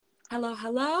Hello,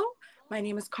 hello. My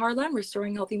name is Karla, and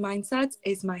restoring healthy mindsets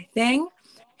is my thing.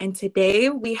 And today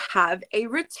we have a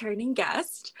returning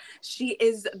guest. She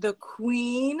is the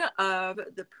queen of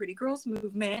the Pretty Girls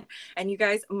movement, and you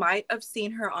guys might have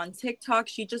seen her on TikTok.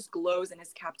 She just glows and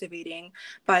is captivating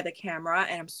by the camera,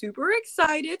 and I'm super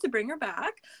excited to bring her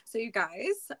back. So, you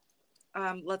guys,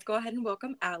 let's go ahead and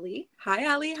welcome Allie. Hi,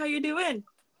 Allie. How you doing?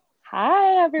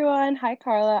 Hi, everyone. Hi,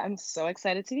 Karla. I'm so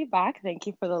excited to be back. Thank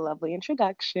you for the lovely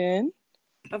introduction.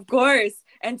 Of course.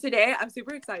 And today I'm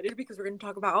super excited because we're going to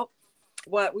talk about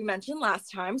what we mentioned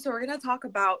last time. So we're going to talk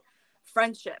about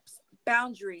friendships,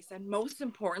 boundaries, and most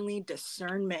importantly,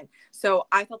 discernment. So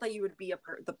I thought that you would be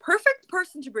the perfect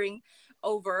person to bring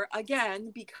over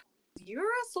again because you're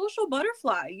a social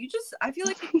butterfly. I feel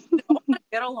like you know how to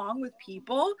get along with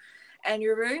people, and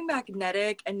you're very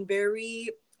magnetic and very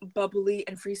bubbly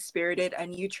and free spirited,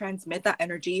 and you transmit that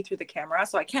energy through the camera.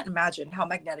 So I can't imagine how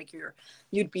magnetic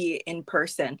you'd be in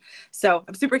person. So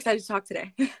I'm super excited to talk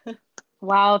today.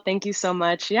 Wow, thank you so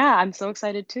much. Yeah, I'm so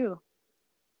excited too.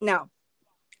 Now,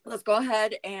 let's go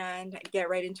ahead and get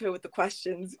right into it with the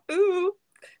questions. Ooh.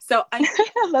 So I'm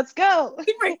Let's go.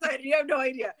 super excited. You have no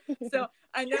idea. So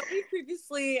I know we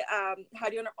previously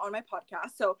had you on my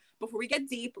podcast. So before we get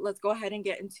deep, let's go ahead and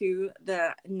get into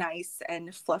the nice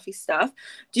and fluffy stuff.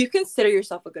 Do you consider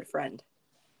yourself a good friend?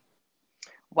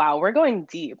 Wow, we're going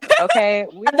deep. Okay,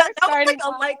 we That, are that was like starting a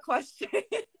off. light question.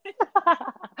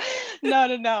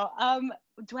 No.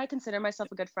 Do I consider myself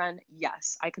a good friend?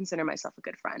 Yes, I consider myself a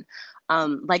good friend.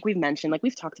 Like we've mentioned, like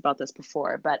we've talked about this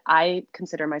before, but I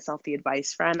consider myself the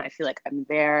advice friend. I feel like I'm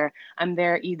there. I'm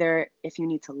there either if you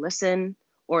need to listen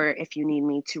or if you need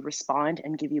me to respond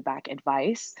and give you back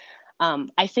advice.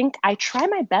 I think I try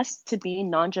my best to be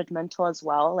non-judgmental as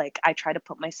well. Like I try to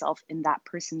put myself in that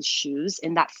person's shoes,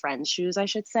 in that friend's shoes, I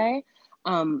should say.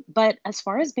 But as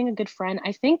far as being a good friend,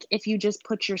 I think if you just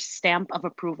put your stamp of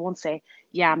approval and say,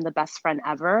 yeah, I'm the best friend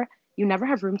ever, you never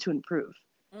have room to improve.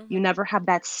 You Mm-hmm. never have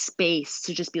that space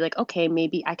to just be like, okay,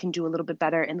 maybe I can do a little bit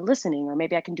better in the listening, or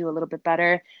maybe I can do a little bit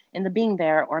better in the being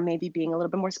there, or maybe being a little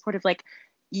bit more supportive. Like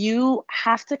you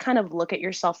have to kind of look at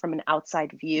yourself from an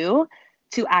outside view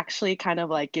to actually kind of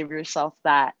like give yourself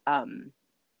that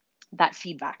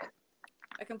feedback.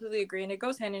 I completely agree. And it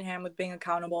goes hand in hand with being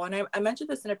accountable. And I mentioned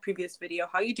this in a previous video.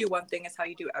 How you do one thing is how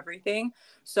you do everything.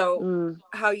 So Mm,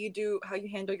 how you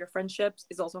handle your friendships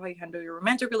is also how you handle your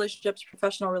romantic relationships,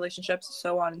 professional relationships,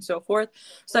 so on and so forth.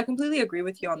 So I completely agree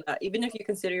with you on that. Even if you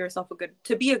consider yourself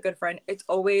to be a good friend, it's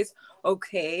always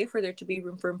okay for there to be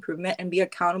room for improvement and be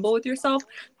accountable with yourself,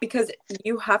 because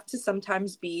you have to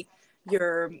sometimes be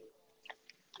your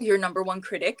number one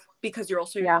critic, because you're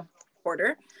also your yeah.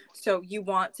 supporter. So you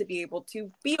want to be able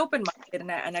to be open minded,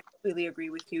 and I completely agree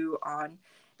with you on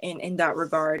in that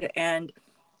regard. And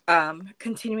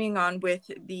continuing on with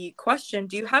the question,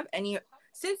 do you have any,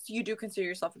 since you do consider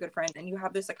yourself a good friend and you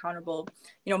have this accountable,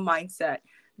 mindset,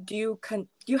 do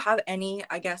you have any,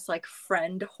 I guess, like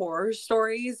friend horror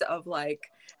stories of,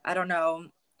 like, I don't know,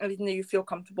 anything that you feel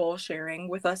comfortable sharing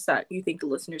with us that you think the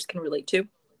listeners can relate to?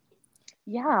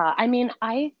 Yeah, I mean,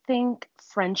 I think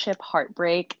friendship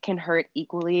heartbreak can hurt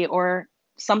equally or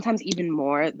sometimes even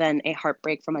more than a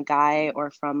heartbreak from a guy or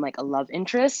from like a love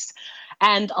interest.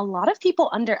 And a lot of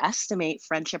people underestimate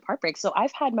friendship heartbreak. So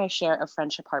I've had my share of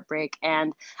friendship heartbreak,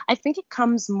 and I think it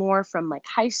comes more from like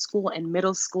high school and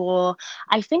middle school.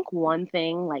 I think one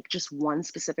thing, like just one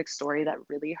specific story that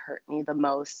really hurt me the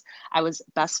most, I was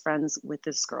best friends with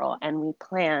this girl, and we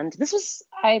planned, this was,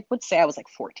 I would say I was like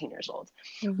 14 years old.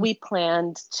 Mhm. We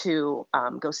planned to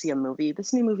go see a movie,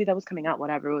 this new movie that was coming out,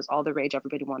 whatever. It was all the rage.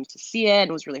 Everybody wanted to see it.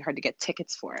 And it was really hard to get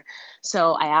tickets for.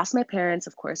 So I asked my parents,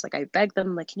 of course, like I begged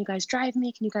them, like, can you guys drive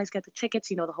me? Can you guys get the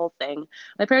tickets? You know, the whole thing.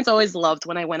 My parents always loved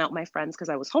when I went out with my friends because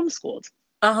I was homeschooled.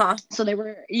 Uh-huh. So they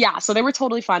were, yeah, so they were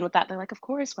totally fine with that. They're like, of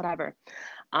course, whatever.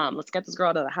 Let's get this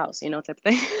girl out of the house, you know, type of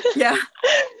thing. Yeah.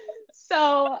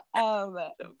 So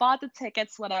bought the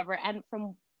tickets, whatever. And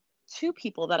from two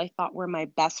people that I thought were my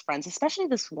best friends, especially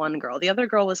this one girl. The other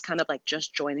girl was kind of like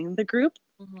just joining the group.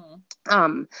 Hmm.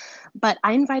 Um, but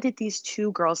I invited these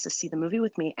two girls to see the movie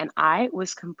with me, and I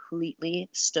was completely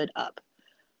stood up.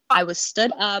 I was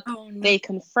stood up. Oh no. They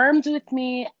confirmed with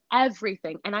me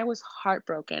everything, and I was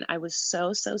heartbroken. I was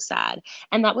so, so sad.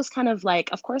 And that was kind of like,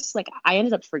 of course, like I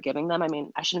ended up forgiving them. I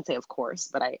mean, I shouldn't say of course,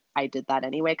 but I did that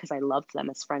anyway because I loved them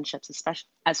as friendships, especially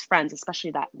as friends,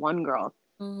 especially that one girl.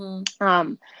 Hmm.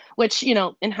 um, which, you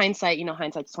know, in hindsight, you know,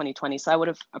 hindsight's 2020. So I would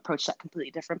have approached that completely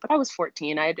different, but I was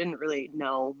 14. I didn't really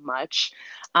know much.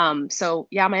 So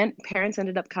yeah, my parents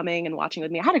ended up coming and watching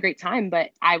with me. I had a great time,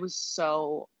 but I was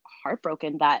so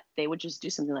heartbroken that they would just do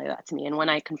something like that to me. And when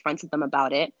I confronted them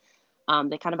about it,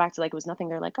 They kind of acted like it was nothing.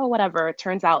 They're like, oh, whatever. It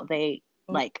turns out they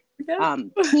Oh, like yeah.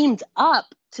 teamed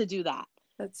up to do that.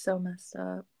 That's so messed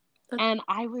up. And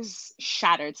I was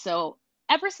shattered. So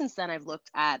ever since then, I've looked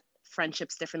at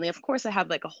friendships differently. Of course, I have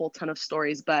like a whole ton of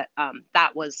stories, but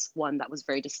that was one that was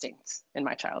very distinct in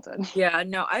my childhood. Yeah,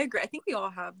 no, I agree. I think we all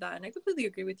have that, and I completely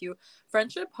agree with you.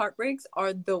 Friendship heartbreaks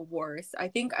are the worst. I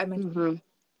think I mentioned Mm-hmm.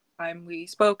 time we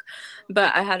spoke,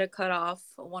 but I had to cut off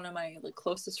one of my like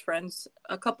closest friends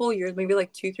a couple years, maybe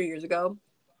like 2-3 years ago.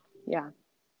 Yeah.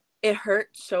 It hurt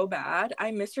so bad.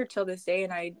 I miss her till this day,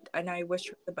 and I wish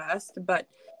her the best. But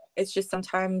it's just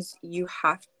sometimes you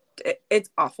have it's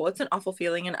awful. It's an awful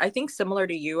feeling, and I think similar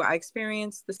to you, I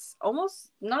experienced this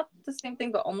almost not the same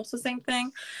thing, but almost the same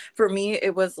thing. For me,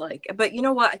 it was like, but you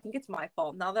know what? I think it's my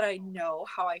fault now that I know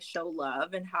how I show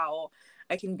love and how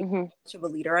I can be Mm-hmm. much of a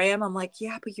leader I am. I'm like,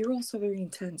 yeah, but you're also very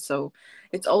intense, so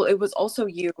it was also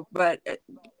you, but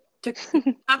to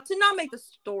have to not make the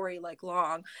story like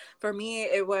long, for me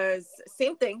it was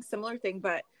same thing, similar thing,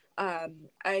 but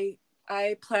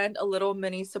I planned a little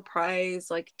mini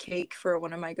surprise like cake for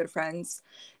one of my good friends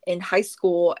in high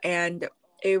school, and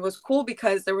it was cool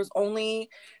because there was only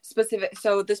specific,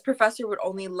 so this professor would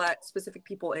only let specific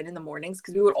people in the mornings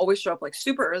because we would always show up like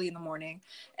super early in the morning,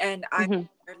 and I Mm-hmm.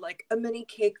 prepared, like a mini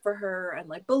cake for her and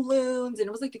like balloons, and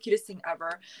it was like the cutest thing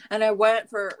ever. And I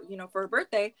went for for her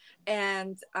birthday,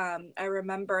 and I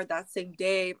remember that same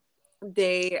day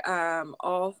they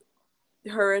all,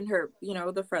 her and her,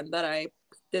 the friend that I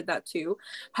did that to,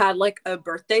 had like a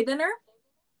birthday dinner,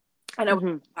 and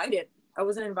Mm-hmm. I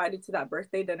wasn't invited to that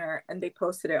birthday dinner, and they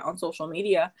posted it on social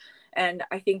media, and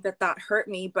I think that that hurt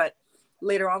me. But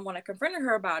later on, when I confronted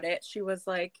her about it, she was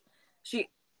like, she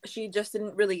she just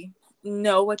didn't really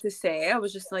know what to say. I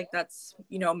was just like, that's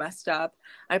messed up.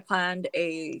 I planned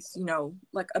a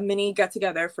like a mini get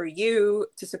together for you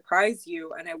to surprise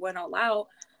you, and I went all out,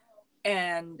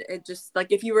 and it just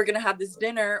like, if you were gonna have this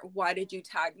dinner, why did you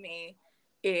tag me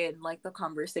in like the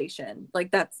conversation?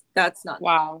 Like that's not,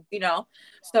 Wow.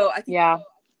 so I think Yeah.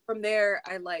 from there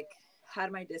I like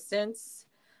had my distance,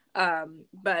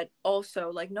 but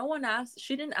also like no one asked,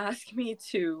 she didn't ask me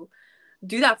to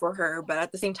do that for her, but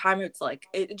at the same time it's like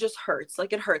it just hurts,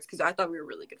 like it hurts because I thought we were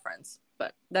really good friends,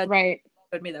 but that Right.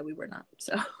 showed me that we were not.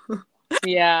 So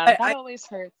Yeah. That I always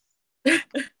hurts.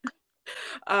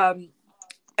 um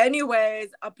anyways,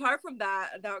 apart from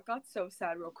that, that got so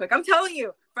sad real quick. I'm telling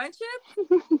you, friendships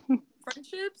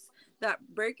that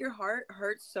break your heart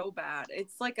hurt so bad.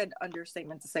 It's like an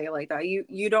understatement to say it like that.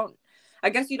 You don't, I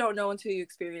guess you don't know until you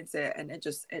experience it, and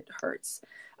it hurts.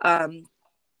 Um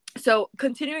so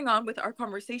continuing on with our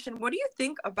conversation, what do you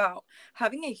think about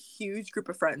having a huge group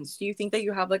of friends? Do you think that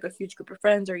you have like a huge group of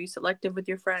friends? Are you selective with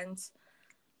your friends?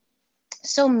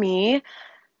 So me,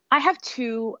 I have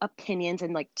two opinions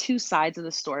and like two sides of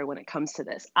the story when it comes to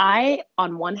this. I,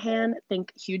 on one hand,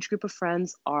 think huge group of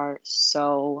friends are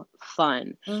so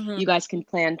fun. Mm-hmm. You guys can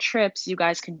plan trips, you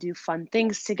guys can do fun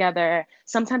things together.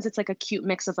 Sometimes it's like a cute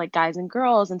mix of like guys and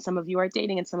girls, and some of you are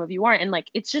dating and some of you aren't. And like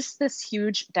it's just this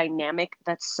huge dynamic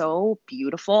that's so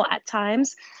beautiful at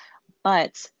times.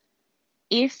 But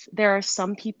if there are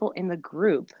some people in the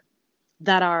group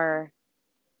that are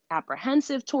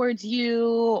apprehensive towards you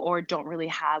or don't really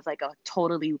have like a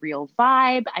totally real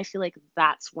vibe, I feel like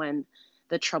that's when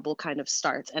the trouble kind of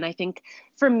starts. And I think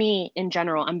for me in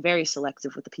general, I'm very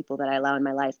selective with the people that I allow in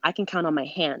my life. I can count on my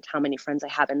hand how many friends I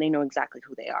have, and they know exactly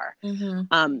who they are.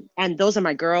 Mm-hmm. And those are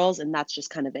my girls, and that's just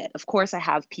kind of it. Of course, I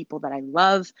have people that I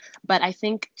love, but I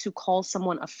think to call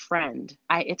someone a friend,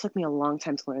 it took me a long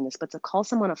time to learn this, but to call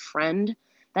someone a friend,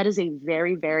 that is a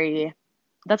very, very,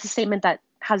 that's a statement that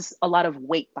has a lot of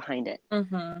weight behind it.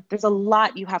 Mm-hmm. There's a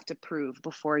lot you have to prove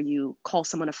before you call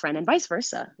someone a friend, and vice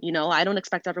versa. I don't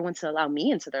expect everyone to allow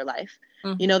me into their life.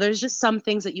 Mm-hmm. There's just some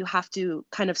things that you have to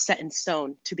kind of set in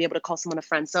stone to be able to call someone a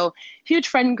friend. So huge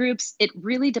friend groups, it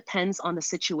really depends on the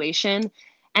situation.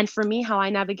 And for me, how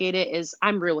I navigate it is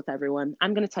I'm real with everyone.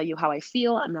 I'm going to tell you how I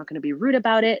feel. I'm not going to be rude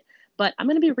about it, but I'm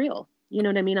going to be real. You know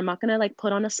what I mean? I'm not going to like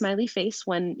put on a smiley face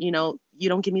when, you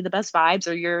don't give me the best vibes,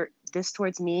 or you're this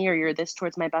towards me, or you're this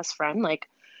towards my best friend. Like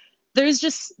there's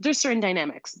certain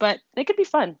dynamics, but they could be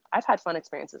fun. I've had fun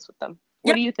experiences with them.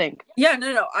 What Yeah. do you think? Yeah,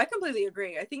 no, I completely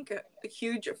agree. I think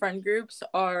huge friend groups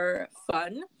are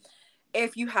fun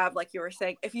if you have, like you were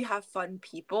saying, if you have fun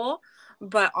people.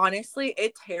 But honestly,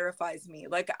 it terrifies me.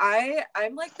 Like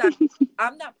I'm like that.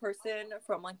 I'm that person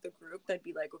from like the group that'd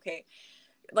be like, okay,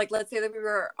 like, let's say that we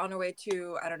were on our way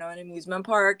to, I don't know, an amusement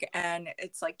park, and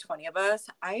it's like 20 of us,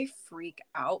 I freak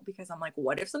out because I'm like,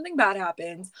 what if something bad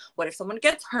happens? What if someone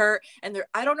gets hurt? And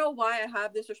I don't know why I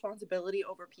have this responsibility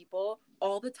over people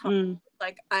all the time.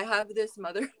 Like, I have this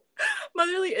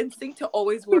motherly instinct to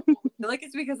always work. I feel like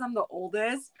it's because I'm the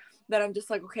oldest that I'm just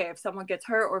like, okay, if someone gets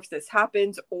hurt, or if this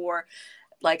happens, or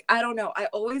like, I don't know, I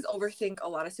always overthink a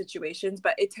lot of situations,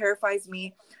 but it terrifies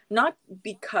me, not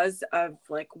because of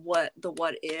like what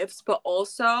ifs, but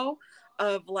also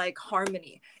of like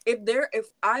harmony. If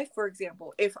I, for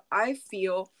example, if I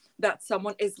feel that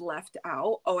someone is left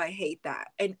out, oh, I hate that.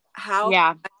 And how,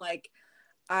 Yeah. like,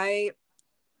 I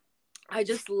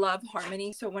just love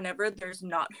harmony. So whenever there's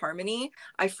not harmony,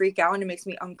 I freak out and it makes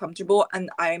me uncomfortable. And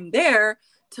I'm there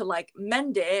to like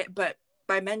mend it. But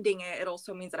by mending it, it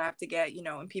also means that I have to get,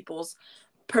 in people's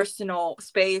personal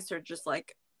space, or just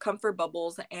like comfort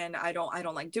bubbles. And I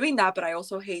don't like doing that. But I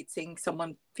also hate seeing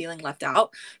someone feeling left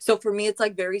out. So for me, it's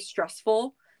like very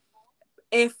stressful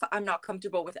if I'm not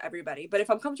comfortable with everybody. But if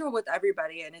I'm comfortable with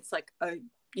everybody and it's like a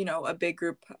big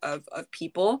group of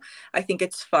people, I think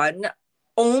it's fun.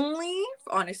 Only,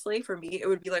 honestly, for me, it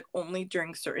would be like only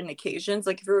during certain occasions.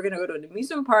 Like if we were going to go to an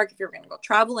amusement park, if you're going to go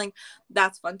traveling,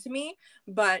 that's fun to me.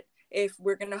 But if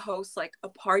we're going to host like a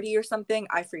party or something,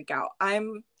 I freak out.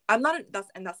 I'm not,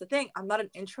 that's the thing. I'm not an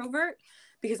introvert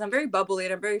because I'm very bubbly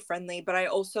and I'm very friendly, but I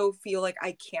also feel like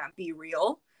I can't be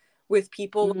real with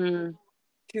people.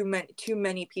 Too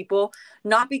many people,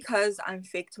 not because I'm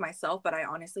fake to myself, but I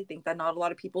honestly think that not a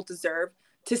lot of people deserve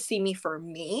to see me for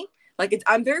me. Like,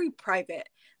 I'm very private.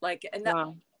 Like, and that,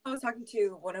 Wow. I was talking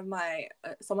to one of my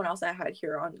someone else I had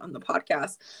here on the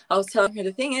podcast. I was telling her,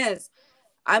 the thing is,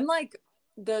 I'm like,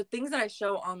 the things that I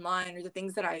show online, or the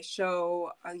things that I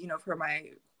show for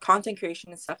my content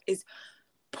creation and stuff, is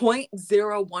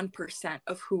 0.01%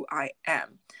 of who I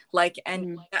am. Like,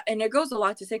 and it goes a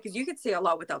lot to say, because you could say a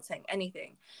lot without saying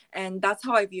anything. And that's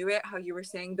how I view it. How you were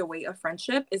saying the weight of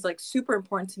friendship is like super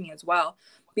important to me as well,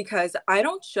 because I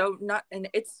don't show, not, and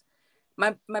it's,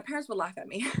 my parents would laugh at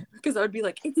me because I would be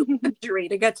like, it's luxury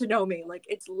to get to know me. Like,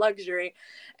 it's luxury.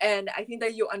 And I think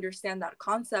that you understand that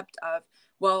concept of,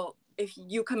 well, if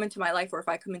you come into my life, or if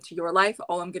I come into your life,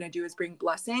 all I'm going to do is bring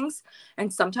blessings.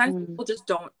 And sometimes people just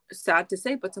don't, sad to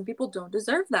say, but some people don't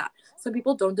deserve that. Some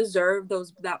people don't deserve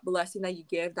that blessing that you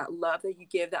give, that love that you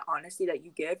give, that honesty that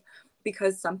you give,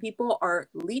 because some people are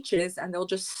leeches and they'll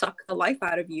just suck the life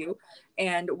out of you.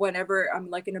 And whenever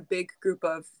I'm like in a big group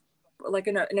of, like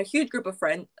in a huge group of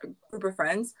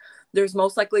friends, there's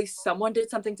most likely someone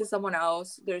did something to someone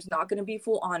else. There's not going to be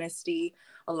full honesty.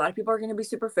 A lot of people are going to be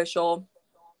superficial.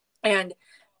 And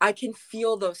I can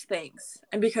feel those things.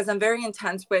 And because I'm very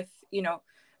intense with,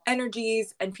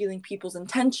 energies and feeling people's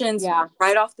intentions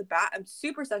right off the bat, I'm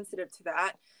super sensitive to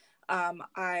that.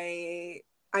 I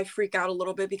freak out a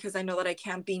little bit because I know that I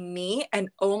can't be me. And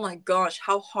oh my gosh,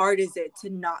 how hard is it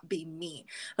to not be me?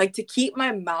 Like, to keep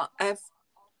my mouth,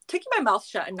 taking my mouth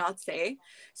shut and not say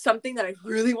something that I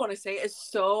really want to say is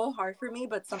so hard for me.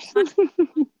 But sometimes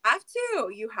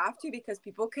you have to, because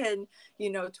people can,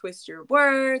 twist your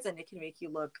words, and it can make you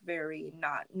look very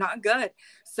not good.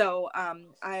 So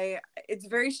it's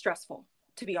very stressful,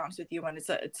 to be honest with you, when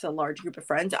it's a large group of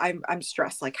friends. I'm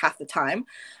stressed like half the time.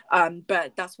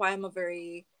 But that's why I'm a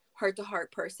very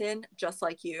heart-to-heart person, just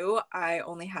like you. I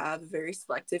only have a very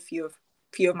selective few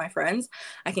of my friends.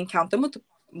 I can count them with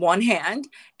one hand,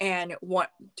 and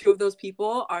two of those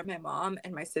people are my mom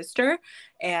and my sister.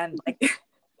 And like,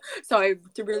 so I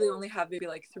to really only have maybe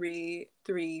like three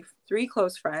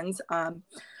close friends.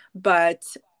 But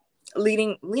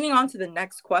leading on to the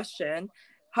next question,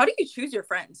 how do you choose your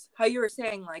friends? How you were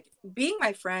saying, like, being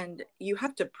my friend, you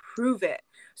have to prove it.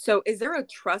 So is there a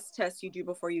trust test you do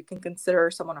before you can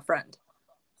consider someone a friend?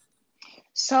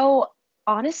 So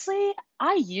honestly,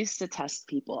 I used to test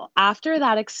people. After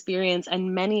that experience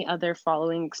and many other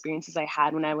following experiences I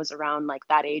had when I was around like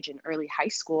that age in early high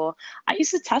school, I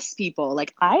used to test people.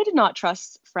 Like, I did not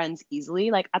trust friends easily.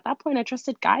 Like, at that point, I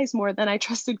trusted guys more than I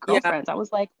trusted Yeah. girlfriends. I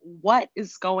was like, what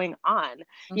is going on?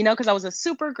 Because I was a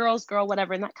super girl's girl,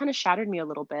 whatever. And that kind of shattered me a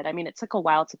little bit. I mean, it took a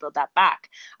while to build that back.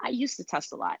 I used to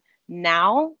test a lot.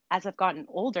 Now, as I've gotten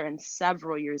older and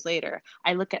several years later,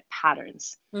 I look at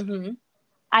patterns. Mm-hmm.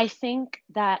 I think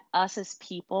that us as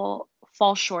people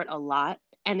fall short a lot,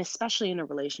 and especially in a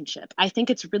relationship. I think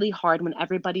it's really hard when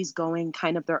everybody's going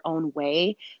kind of their own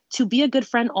way to be a good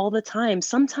friend all the time.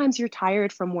 Sometimes you're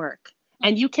tired from work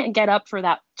and you can't get up for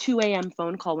that 2 a.m.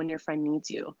 phone call when your friend needs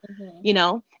you,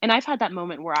 Mm-hmm. And I've had that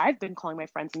moment where I've been calling my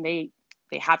friends and they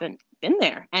haven't been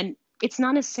there. And it's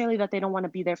not necessarily that they don't want to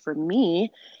be there for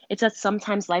me. It's that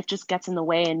sometimes life just gets in the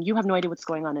way and you have no idea what's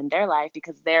going on in their life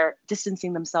because they're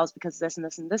distancing themselves because this and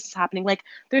this and this is happening. Like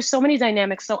there's so many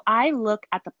dynamics. So I look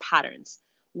at the patterns.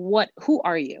 Who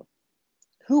are you?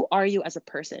 Who are you as a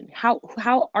person?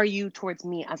 How are you towards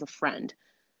me as a friend?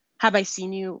 Have I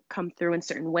seen you come through in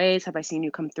certain ways? Have I seen you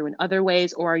come through in other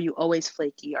ways? Or are you always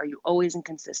flaky? Are you always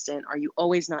inconsistent? Are you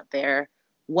always not there?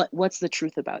 What's the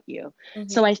truth about you? Mm-hmm.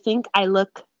 So I think I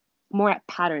look more at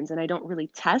patterns and I don't really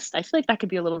test. I feel like that could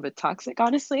be a little bit toxic,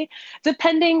 honestly,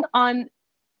 depending on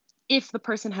if the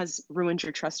person has ruined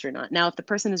your trust or not. Now, if the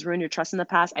person has ruined your trust in the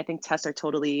past, I think tests are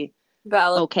totally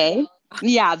Valid. okay.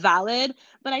 Yeah, valid.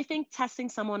 But I think testing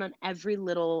someone on every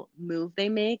little move they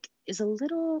make is a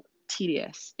little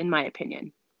tedious, in my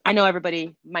opinion. I know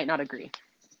everybody might not agree.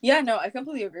 Yeah, no, I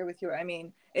completely agree with you. I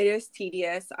mean, it is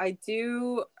tedious.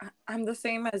 I'm the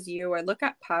same as you. I look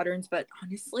at patterns, but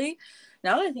honestly,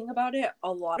 now that I think about it,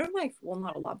 a lot of well,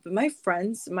 not a lot, but my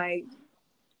friends,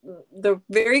 the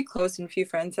very close and few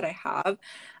friends that I have,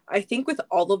 I think with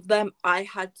all of them,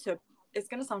 it's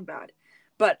going to sound bad,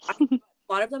 but a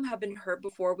lot of them have been hurt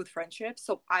before with friendships.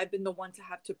 So I've been the one to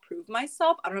have to prove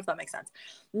myself. I don't know if that makes sense.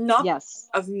 Not Yes.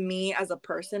 of me as a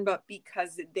person, but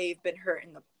because they've been hurt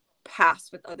in the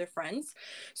past with other friends.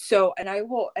 So, and I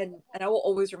will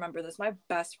always remember this. My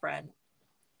best friend,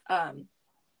 um,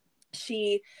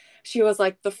 she was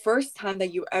like, the first time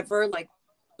that you ever, like,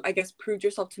 I guess, proved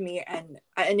yourself to me, and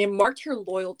it marked her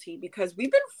loyalty, because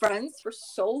we've been friends for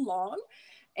so long,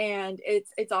 and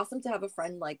it's awesome to have a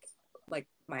friend like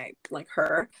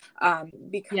her,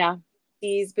 because Yeah.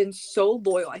 she's been so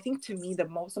loyal. I think, to me, the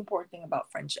most important thing about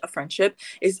a friendship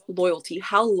is loyalty.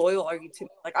 How loyal are you to me?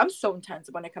 Like, I'm so intense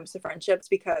when it comes to friendships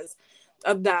because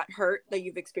of that hurt that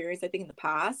you've experienced, I think, in the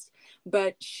past.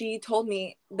 But she told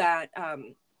me that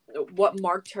what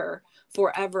marked her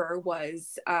forever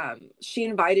was, she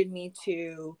invited me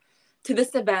to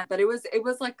this event, that it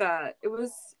was like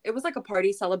a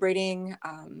party celebrating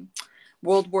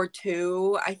World War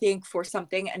II, I think, for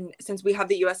something. And since we have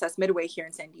the USS Midway here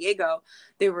in San Diego,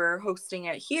 they were hosting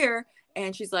it here.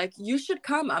 And she's like, you should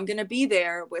come. I'm going to be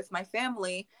there with my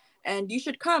family. And you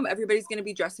should come. Everybody's going to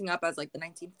be dressing up as like the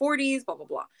 1940s, blah, blah,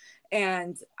 blah.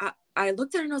 And I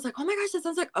looked at her and I was like, oh my gosh, that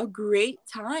sounds like a great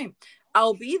time.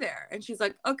 I'll be there. And she's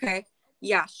like, okay,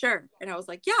 yeah, sure. And I was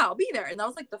like, yeah, I'll be there. And that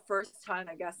was like the first time,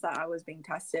 I guess, that I was being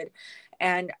tested.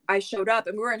 And I showed up,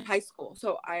 and we were in high school.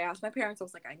 So I asked my parents, I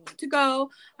was like, I need to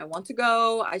go. I want to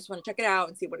go. I just want to check it out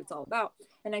and see what it's all about.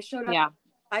 And I showed up Yeah.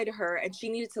 to her, and she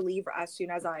needed to leave as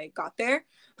soon as I got there.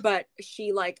 But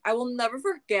she, like, I will never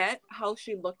forget how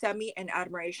she looked at me in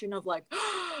admiration of like,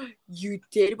 oh, you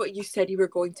did what you said you were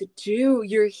going to do.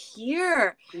 You're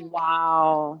here.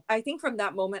 Wow. I think from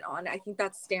that moment on, I think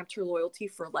that stamped her loyalty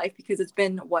for life, because it's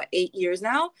been, what, 8 years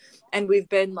now, and we've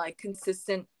been like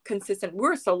consistent. We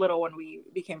were so little when we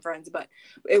became friends, but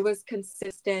it was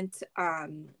consistent.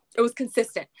 It was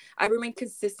consistent. I remained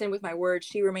consistent with my word.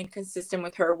 She remained consistent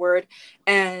with her word,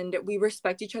 and we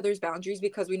respect each other's boundaries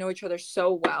because we know each other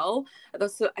so well.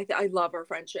 I love our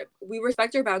friendship. We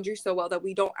respect our boundaries so well that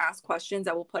we don't ask questions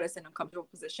that will put us in uncomfortable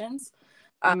positions.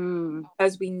 Mm.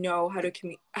 As we know how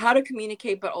to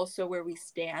communicate, but also where we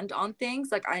stand on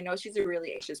things. Like, I know she's a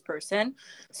really anxious person,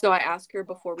 so I ask her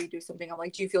before we do something. I'm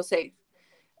like, do you feel safe?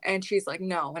 And she's like,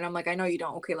 no. And I'm like, I know you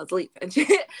don't. Okay, let's leave. And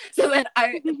so then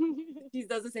she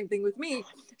does the same thing with me.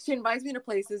 She invites me to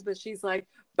places, but she's like,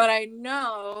 but I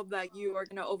know that you are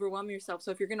going to overwhelm yourself.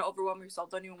 So if you're going to overwhelm yourself,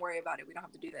 don't even worry about it. We don't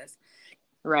have to do this.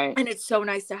 Right. And it's so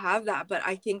nice to have that. But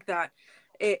I think that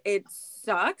it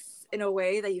sucks in a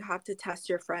way that you have to test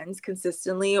your friends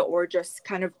consistently, or just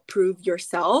kind of prove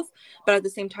yourself. But at the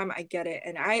same time, I get it.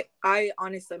 And I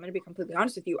honestly, I'm going to be completely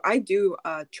honest with you, I do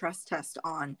a trust test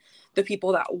on the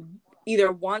people that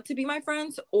either want to be my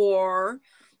friends or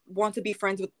want to be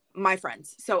friends with my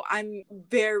friends. So I'm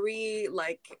very,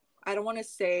 like, I don't want to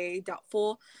say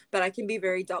doubtful, but I can be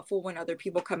very doubtful when other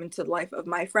people come into the life of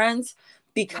my friends,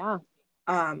 because Yeah.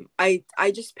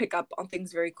 I just pick up on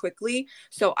things very quickly.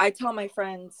 So I tell my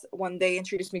friends, when they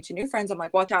introduce me to new friends, I'm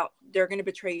like, watch out, they're going to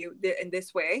betray you in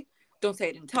this way. Don't say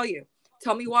I didn't tell you.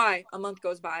 Tell me why. A month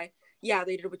goes by. Yeah,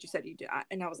 they did what you said you did.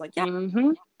 And I was like, yeah,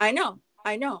 Mm-hmm. I know,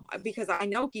 because I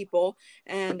know people,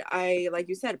 and like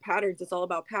you said, patterns. It's all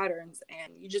about patterns,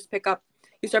 and you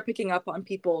start picking up on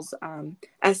people's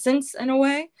essence in a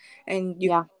way, and you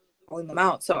Yeah. calling them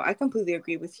out. So I completely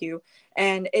agree with you.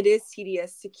 And it is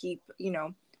tedious to keep,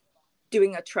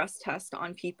 doing a trust test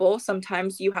on people.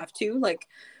 Sometimes you have to, like,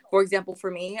 for example, for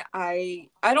me, I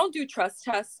don't do trust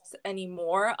tests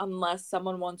anymore unless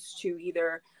someone wants to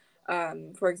either,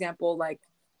 for example, like,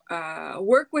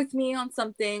 work with me on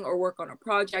something or work on a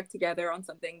project together on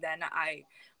something, then I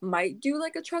might do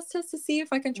like a trust test to see if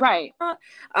I can trust Right. or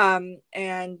not.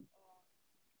 And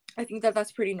I think that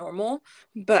that's pretty normal.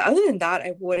 But other than that,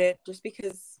 I wouldn't, just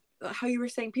because how you were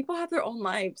saying, people have their own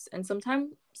lives, and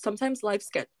sometimes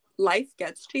life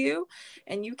gets to you,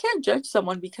 and you can't judge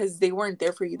someone because they weren't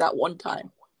there for you that one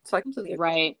time. So I completely agree.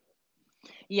 Right.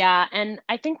 Yeah, and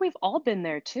I think we've all been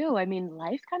there too. I mean,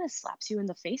 life kind of slaps you in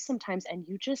the face sometimes and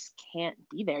you just can't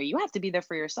be there. You have to be there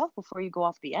for yourself before you go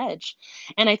off the edge.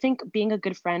 And I think being a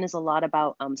good friend is a lot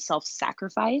about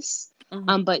self-sacrifice.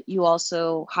 Mhm. But you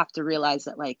also have to realize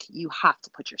that like you have to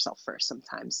put yourself first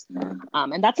sometimes.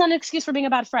 And that's not an excuse for being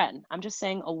a bad friend. I'm just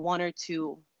saying a one or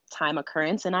two time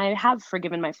occurrence. And I have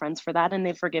forgiven my friends for that and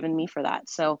they've forgiven me for that.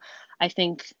 So I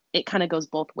think it kind of goes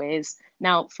both ways.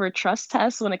 Now, for a trust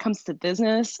test, when it comes to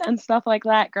business and stuff like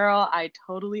that, girl, I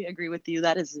totally agree with you.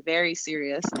 That is very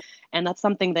serious. And that's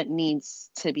something that needs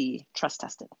to be trust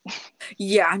tested.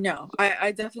 Yeah, no,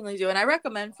 I definitely do. And I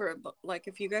recommend for, like,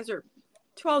 if you guys are,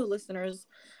 to all the listeners,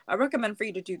 I recommend for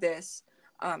you to do this.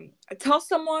 Tell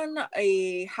someone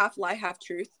a half lie, half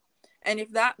truth. And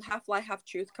if that half lie, half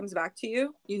truth comes back to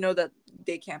you, you know that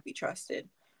they can't be trusted.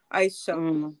 I so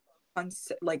Mm,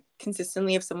 like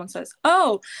consistently, if someone says,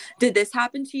 "Oh, did this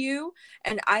happen to you?"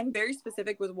 and I'm very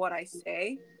specific with what I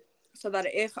say, so that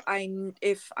if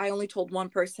I only told one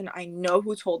person, I know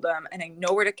who told them and I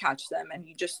know where to catch them, and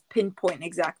you just pinpoint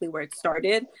exactly where it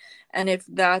started. And if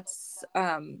that's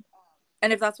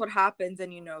what happens,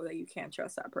 then you know that you can't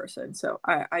trust that person. So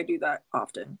I do that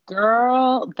often.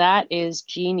 girl, that is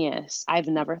genius. I've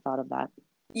never thought of that.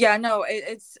 Yeah, no,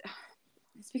 it's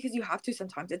because you have to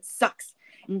sometimes. It sucks.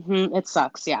 It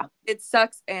sucks. Yeah. It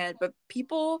sucks, and but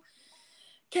people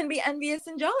can be envious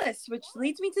and jealous, which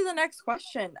leads me to the next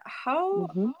question. How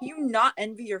hmm do you not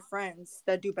envy your friends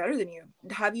that do better than you?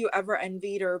 Have you ever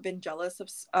envied or been jealous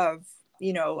of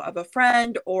a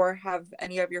friend, or have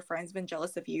any of your friends been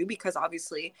jealous of you? Because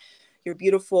obviously you're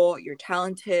beautiful, you're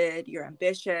talented, you're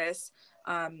ambitious.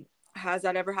 Has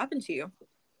that ever happened to you?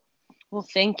 Well,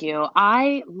 thank you.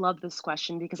 I love this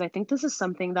question because I think this is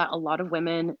something that a lot of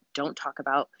women don't talk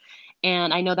about.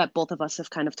 And I know that both of us have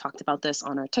kind of talked about this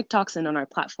on our TikToks and on our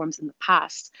platforms in the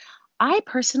past. I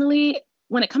personally,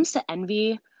 when it comes to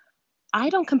envy, I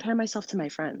don't compare myself to my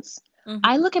friends. I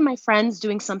Mm-hmm. look at my friends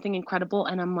doing something incredible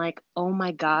and I'm like, oh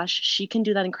my gosh, she can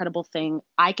do that incredible thing.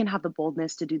 I can have the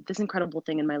boldness to do this incredible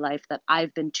thing in my life that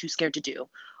I've been too scared to do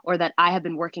or that I have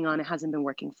been working on. It hasn't been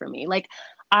working for me. Like,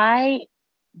 I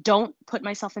don't put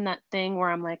myself in that thing where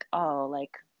I'm like, oh,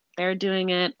 like they're doing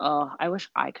it. Oh, I wish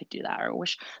I could do that or I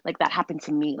wish like that happened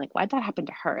to me. Like, why'd that happen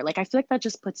to her? Like, I feel like that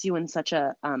just puts you in such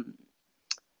a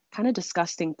kind of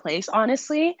disgusting place,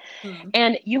 honestly. Mm-hmm.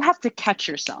 And you have to catch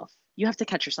yourself. You have to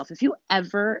catch yourself. If you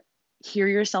ever hear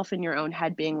yourself in your own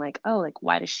head being like, "Oh, like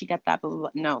why does she get that?" Blah, blah, blah.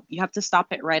 No, you have to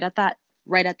stop it right at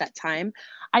that time.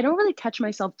 I don't really catch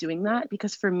myself doing that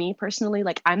because for me personally,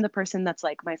 like I'm the person that's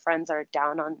like my friends are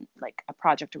down on like a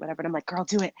project or whatever and I'm like, "Girl,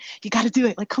 do it. You got to do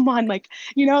it. Like come on, like,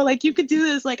 like you could do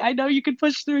this. Like I know you could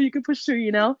push through. You could push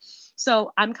through."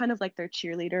 So I'm kind of like their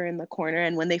cheerleader in the corner.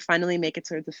 And when they finally make it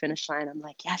to the finish line, I'm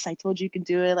like, yes, I told you you can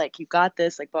do it. Like, you got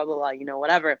this, like, blah, blah, blah,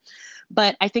 whatever.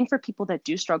 But I think for people that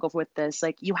do struggle with this,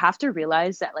 like, you have to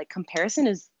realize that, like, comparison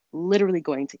is literally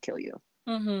going to kill you.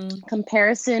 Mm-hmm.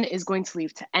 Comparison is going to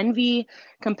lead to envy.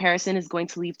 Comparison is going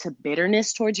to lead to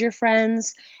bitterness towards your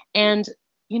friends. And,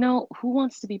 who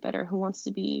wants to be bitter? Who wants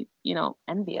to be,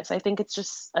 envious? I think it's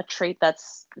just a trait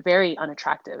that's very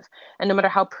unattractive. And no matter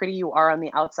how pretty you are on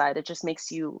the outside, it just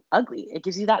makes you ugly. It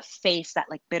gives you that face, that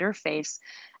like bitter face.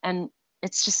 And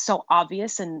it's just so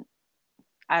obvious. And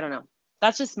I don't know.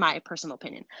 That's just my personal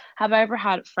opinion. Have I ever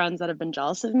had friends that have been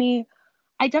jealous of me?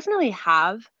 I definitely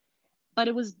have, but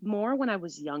it was more when I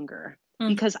was younger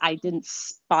Mm-hmm. because I didn't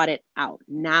spot it out.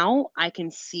 Now I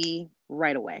can see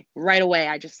right away. Right away,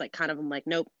 I just like kind of am like,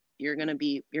 nope, you're gonna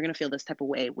feel this type of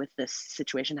way with this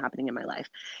situation happening in my life.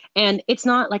 And it's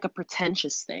not like a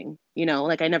pretentious thing,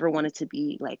 like I never wanted to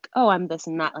be like, oh, I'm this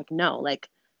and that. Like, no, like,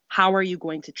 how are you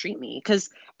going to treat me? Because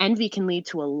envy can lead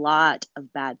to a lot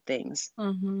of bad things.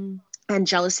 Mm-hmm. And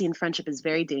jealousy in friendship is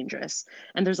very dangerous.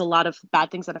 And there's a lot of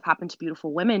bad things that have happened to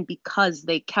beautiful women because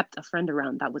they kept a friend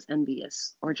around that was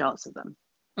envious or jealous of them.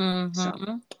 So,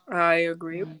 Mm-hmm. I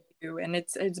agree with yeah. you, and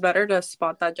it's better to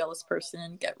spot that jealous person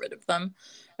and get rid of them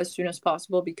as soon as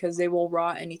possible because they will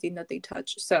rot anything that they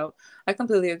touch. So I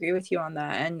completely agree with you on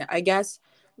that, and I guess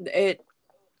it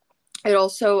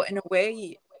also, in a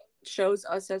way, shows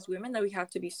us as women that we have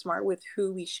to be smart with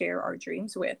who we share our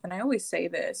dreams with. And I always say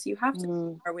this, you have to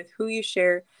be smart with who you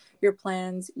share your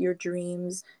plans, your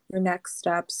dreams, your next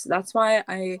steps. That's why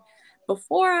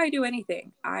before I do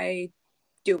anything, I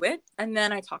do it and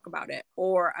then I talk about it,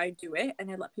 or I do it and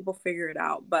I let people figure it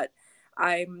out. But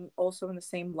I'm also in the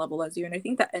same level as you. And I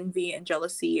think that envy and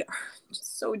jealousy are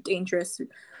just so dangerous,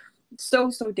 so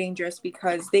dangerous,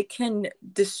 because they can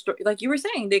destroy, like you were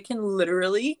saying, they can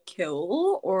literally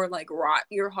kill or like rot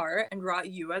your heart and rot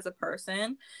you as a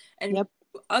person and make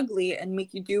you ugly and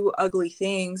make you do ugly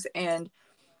things. And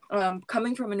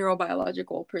coming from a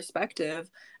neurobiological perspective,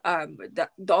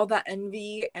 all that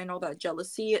envy and all that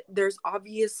jealousy, there's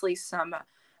obviously some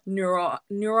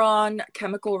neuron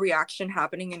chemical reaction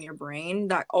happening in your brain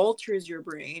that alters your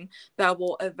brain, that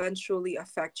will eventually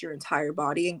affect your entire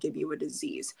body and give you a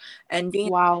disease. Envy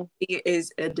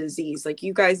is a disease. Like,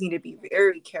 you guys need to be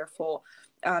very careful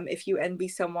if you envy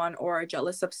someone or are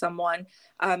jealous of someone.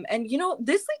 And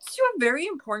this leads to a very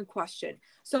important question.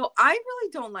 So I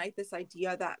really don't like this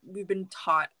idea that we've been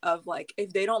taught of, like,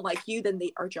 if they don't like you, then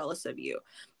they are jealous of you,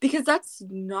 because that's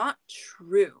not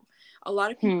true. A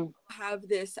lot of people have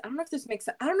this, I don't know if this makes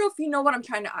sense. I don't know if you know what I'm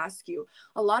trying to ask you.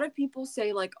 A lot of people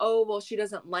say, like, oh, well, she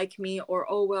doesn't like me, or,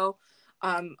 oh, well,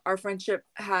 our friendship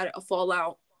had a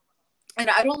fallout. And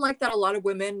I don't like that a lot of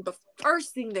women, the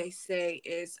first thing they say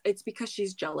is it's because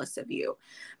she's jealous of you,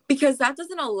 because that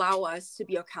doesn't allow us to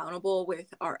be accountable with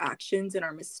our actions and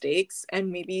our mistakes and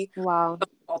maybe the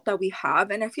fault that we have.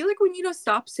 And I feel like we need to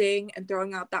stop saying and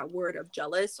throwing out that word of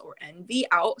jealous or envy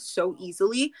out so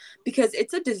easily, because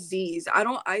it's a disease.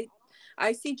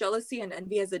 I see jealousy and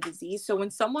envy as a disease. So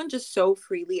when someone just so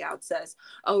freely out says,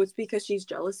 oh, it's because she's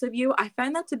jealous of you, I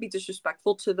find that to be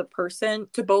disrespectful to the person,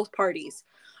 to both parties.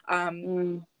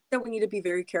 That we need to be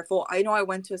very careful. I know I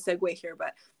went to a segue here,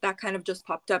 but that kind of just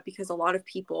popped up because a lot of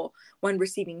people, when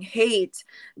receiving hate,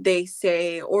 they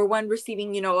say, or when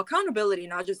receiving, accountability,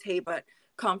 not just hate, but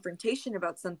confrontation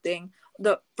about something,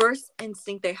 the first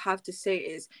instinct they have to say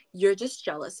is, you're just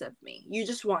jealous of me. You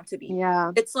just want to be.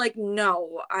 It's like,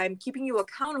 no, I'm keeping you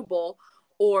accountable,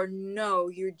 or no,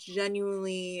 you're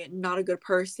genuinely not a good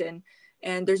person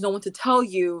and there's no one to tell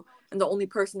you. And the only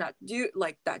person that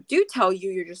do tell you,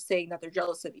 you're just saying that they're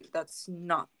jealous of you. That's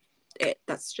not it.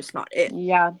 That's just not it.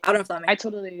 Yeah. I don't know if that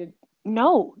makes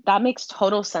No, that makes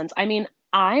total sense. I mean,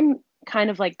 I'm kind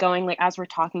of like going, like, as we're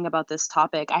talking about this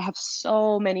topic, I have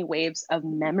so many waves of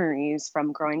memories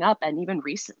from growing up and even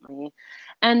recently.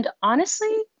 And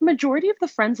honestly, majority of the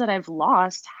friends that I've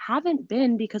lost haven't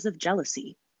been because of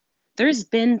jealousy. There's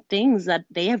been things that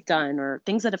they have done or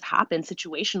things that have happened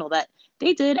situational that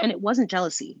they did and it wasn't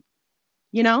jealousy.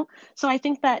 So I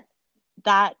think that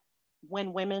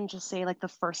when women just say, like, the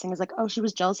first thing is like, oh, she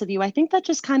was jealous of you, I think that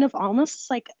just kind of almost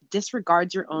like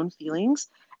disregards your own feelings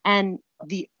and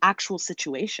the actual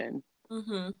situation.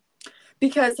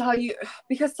 because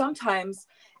sometimes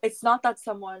it's not that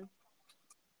someone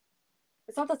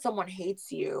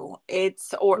hates you,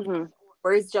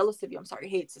 or is jealous of you. I'm sorry,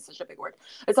 hates is such a big word.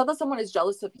 It's not that someone is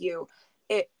jealous of you.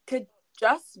 It could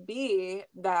just be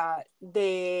that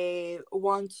they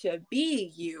want to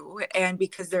be you, and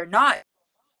because they're not,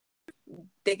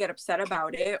 they get upset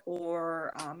about it,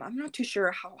 or I'm not too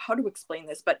sure how to explain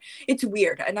this, but it's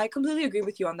weird. And I completely agree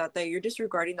with you on that you're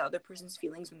disregarding the other person's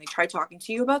feelings when they try talking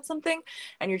to you about something,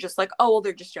 and you're just like, oh, well,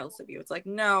 they're just jealous of you. It's like,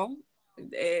 no,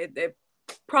 it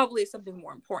probably is something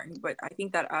more important. But I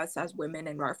think that us as women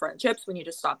in our friendships, we need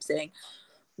to stop saying,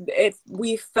 if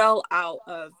we fell out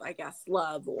of, I guess,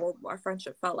 love, or our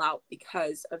friendship fell out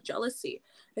because of jealousy,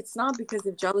 it's not because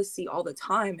of jealousy all the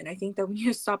time. And I think that we need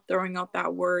to stop throwing out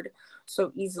that word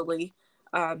so easily,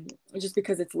 just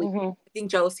because it's lethal. I think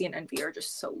jealousy and envy are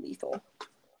just so lethal.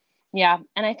 Yeah.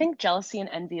 And I think jealousy and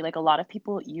envy, like, a lot of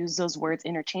people use those words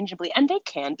interchangeably, and they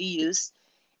can be used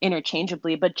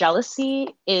interchangeably, but jealousy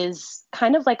is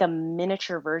kind of like a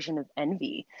miniature version of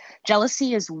envy.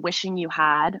 Jealousy is wishing you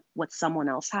had what someone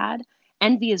else had.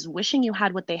 Envy is wishing you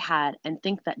had what they had and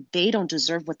think that they don't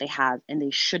deserve what they have and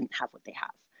they shouldn't have what they have.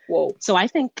 Whoa. So I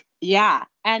think, yeah.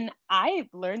 And I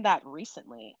learned that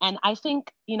recently. And I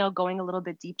think, going a little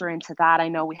bit deeper into that, I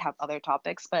know we have other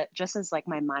topics, but just as like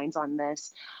my mind's on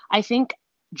this, I think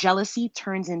jealousy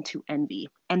turns into envy,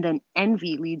 and then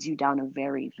envy leads you down a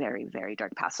very, very, very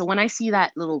dark path. So when I see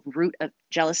that little root of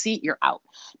jealousy, you're out,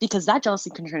 because that jealousy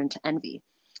can turn into envy.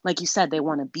 Like you said, they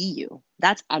want to be you.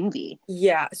 That's envy.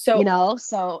 Yeah. So,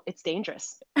 so it's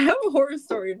dangerous. I have a horror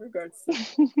story in regards to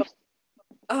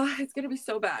it's going to be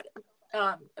so bad.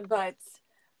 But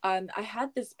I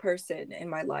had this person in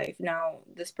my life. Now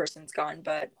this person's gone,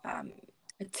 but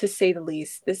to say the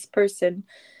least, this person,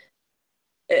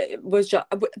 it was just,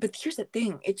 but here's the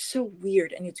thing, it's so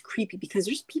weird and it's creepy because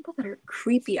there's people that are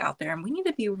creepy out there and we need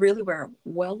to be really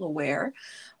well aware.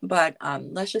 But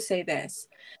let's just say this,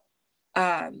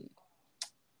 um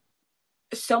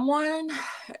someone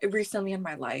recently in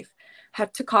my life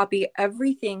had to copy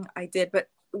everything I did, but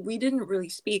we didn't really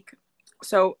speak.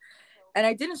 So, and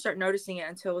I didn't start noticing it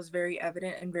until it was very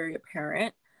evident and very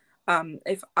apparent.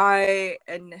 If I,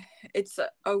 and it's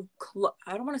I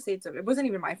don't want to say it wasn't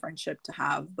even my friendship to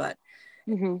have, but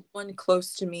Mm-hmm. one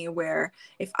close to me where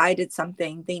if I did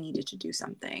something, they needed to do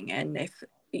something. And if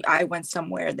I went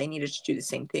somewhere, they needed to do the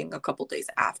same thing a couple days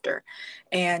after.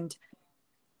 And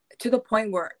to the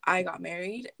point where I got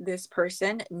married, this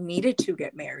person needed to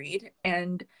get married.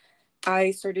 And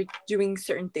I started doing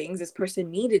certain things this person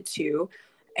needed to.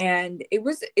 And it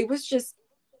was just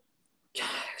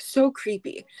so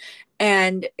creepy.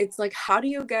 And it's like, how do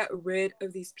you get rid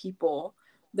of these people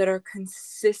that are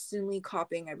consistently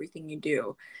copying everything you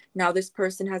do? Now, this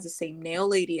person has the same nail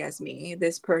lady as me.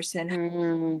 This person has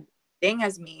Mm-hmm. the thing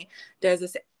as me, does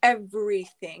this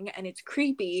everything, and it's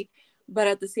creepy. But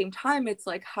at the same time, it's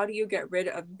like, how do you get rid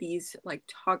of these like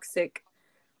toxic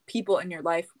people in your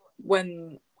life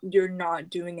when you're not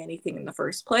doing anything in the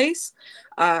first place?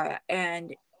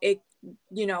 And it,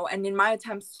 and in my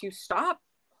attempts to stop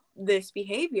this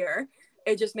behavior,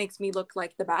 it just makes me look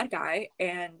like the bad guy.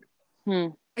 And Hmm.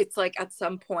 it's like at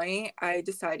some point I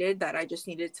decided that I just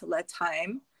needed to let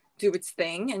time do its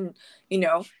thing and,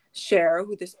 share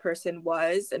who this person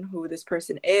was and who this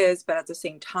person is. But at the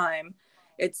same time,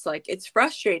 it's like, it's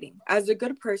frustrating. As a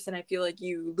good person, I feel like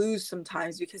you lose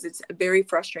sometimes because it's very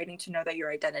frustrating to know that your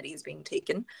identity is being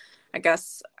taken. I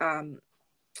guess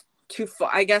too far.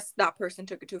 I guess that person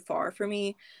took it too far for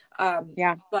me.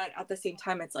 Yeah. But at the same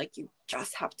time, it's like you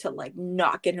just have to like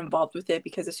not get involved with it,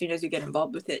 because as soon as you get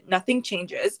involved with it, nothing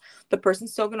changes. The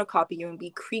person's still gonna copy you and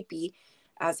be creepy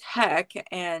as heck.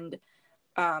 And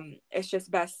it's just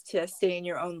best to stay in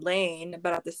your own lane.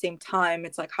 But at the same time,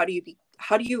 it's like, how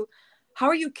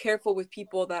are you careful with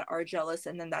people that are jealous,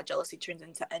 and then that jealousy turns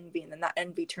into envy, and then that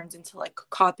envy turns into like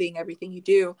copying everything you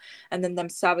do, and then them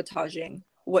sabotaging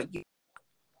what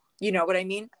you know what I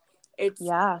mean? It's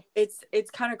Yeah.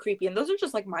 it's kind of creepy. And those are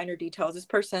just like minor details. This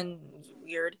person was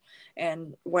weird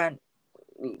and went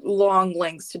long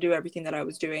lengths to do everything that I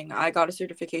was doing. I got a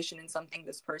certification in something.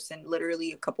 This person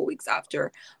literally a couple weeks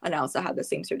after announced I had the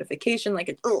same certification. Like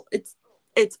it's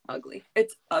ugly.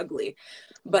 It's ugly.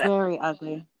 But Very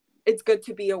ugly. it's good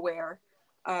to be aware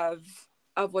of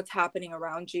what's happening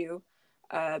around you.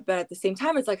 But at the same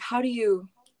time, it's like, how do you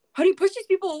push these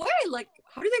people away? Like,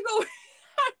 how do they go?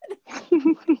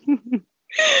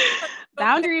 Okay,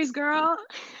 Boundaries, girl.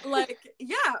 like,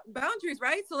 yeah, boundaries,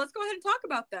 right? So let's go ahead and talk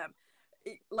about them.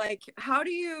 Like, how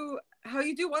you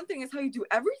do one thing is how you do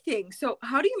everything. So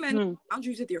how do you manage Hmm.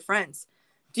 boundaries with your friends?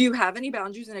 Do you have any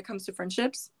boundaries when it comes to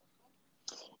friendships?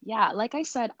 Yeah, like I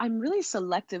said, I'm really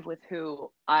selective with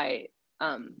who I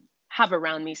um, have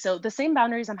around me. So the same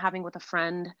boundaries I'm having with a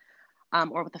friend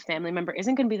or with a family member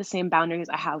isn't going to be the same boundaries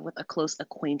I have with a close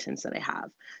acquaintance that I have.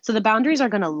 So the boundaries are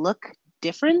going to look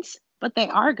different, but they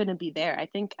are going to be there. I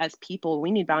think as people,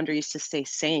 we need boundaries to stay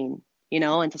sane,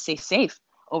 and to stay safe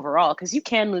overall, because you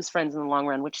can lose friends in the long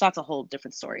run, which that's a whole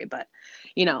different story. But,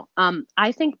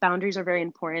 I think boundaries are very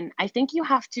important. I think you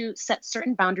have to set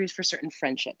certain boundaries for certain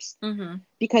friendships Mm-hmm.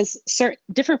 because certain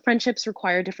different friendships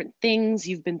require different things.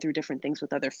 You've been through different things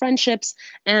with other friendships,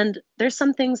 and there's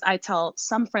some things I tell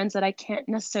some friends that I can't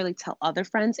necessarily tell other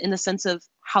friends in the sense of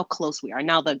how close we are.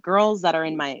 Now, the girls that are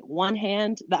in my one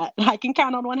hand that I can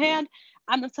count on one hand,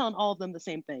 I'm not telling all of them the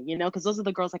same thing, because those are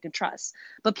the girls I can trust.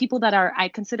 But people that are I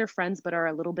consider friends but are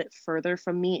a little bit further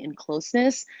from me in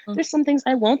closeness, there's some things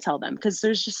I won't tell them because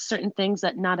there's just certain things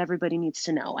that not everybody needs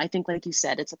to know. I think, like you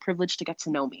said, it's a privilege to get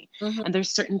to know me. Mm-hmm. And there's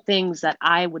certain things that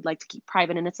I would like to keep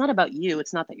private. And it's not about you.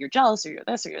 It's not that you're jealous or you're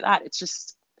this or you're that. It's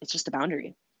just a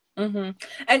boundary. Mm-hmm.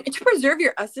 And to preserve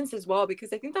your essence as well,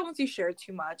 because I think that once you share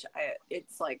too much,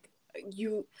 it's like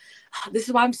you. This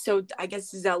is why I'm so, I guess,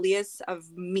 zealous of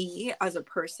me as a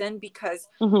person, because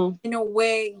Mm-hmm. in a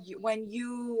way, when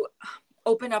you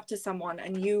open up to someone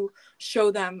and you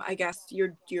show them, I guess,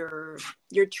 your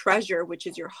treasure, which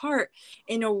is your heart,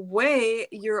 in a way,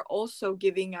 you're also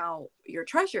giving out your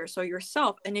treasure, so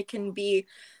yourself, and it can be,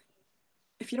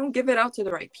 if you don't give it out to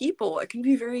the right people, it can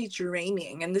be very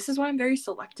draining. And this is why I'm very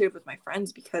selective with my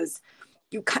friends, because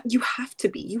you have to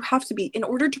be in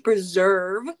order to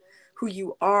preserve who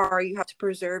you are. You have to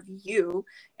preserve you,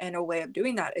 and a way of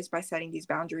doing that is by setting these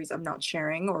boundaries of not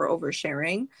sharing or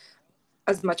oversharing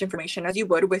as much information as you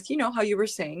would with, how you were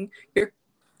saying,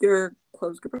 your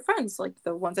close group of friends, like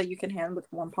the ones that you can hand with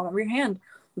one palm of your hand.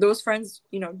 those friends,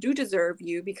 you know, do deserve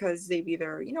you because they've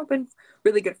either, you know, been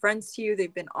really good friends to you,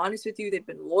 they've been honest with you, they've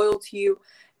been loyal to you,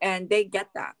 and they get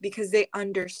that because they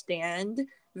understand,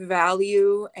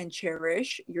 value, and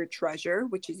cherish your treasure,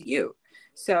 which is you.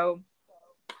 So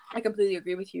I completely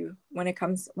agree with you when it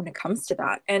comes to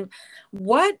that. And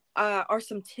what are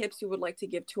some tips you would like to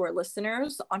give to our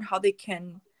listeners on how they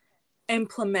can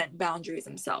implement boundaries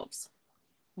themselves?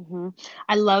 Hmm.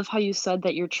 I love how you said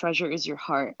that your treasure is your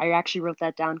heart. I actually wrote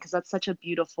that down because that's such a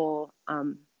beautiful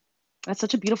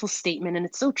statement, and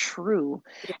it's so true.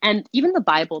 Yeah. And even the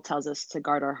Bible tells us to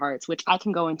guard our hearts, which I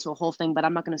can go into a whole thing, but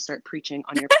I'm not going to start preaching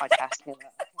on your podcast, Karla,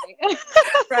 okay?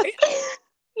 Right?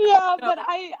 Yeah, No. but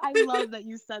I love that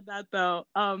you said that though.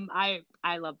 I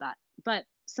love that. But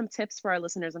some tips for our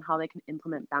listeners on how they can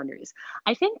implement boundaries.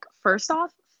 I think first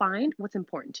off, find what's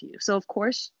important to you. So of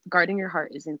course, guarding your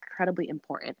heart is incredibly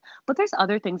important. But there's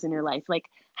other things in your life, like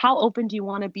how open do you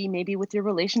want to be maybe with your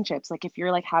relationships? Like if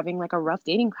you're like having like a rough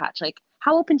dating patch, like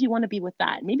how open do you want to be with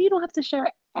that? Maybe you don't have to share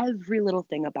every little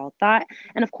thing about that.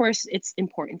 And of course, it's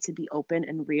important to be open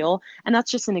and real. And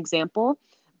that's just an example,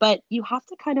 but you have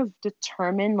to kind of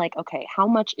determine like, okay, how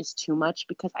much is too much?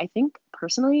 Because I think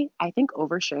personally, I think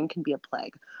oversharing can be a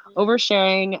plague.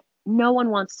 Oversharing, no one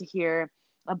wants to hear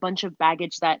a bunch of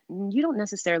baggage that you don't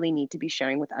necessarily need to be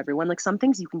sharing with everyone. Like some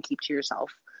things you can keep to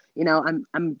yourself. You know,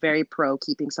 I'm very pro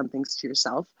keeping some things to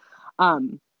yourself.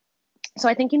 um so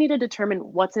I think you need to determine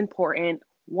what's important,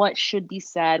 what should be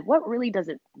said, what really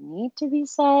doesn't need to be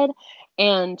said,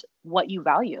 and what you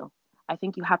value. I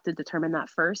think you have to determine that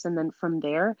first, and then from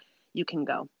there, you can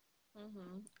go.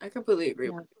 I completely agree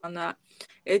with Yeah. you on that.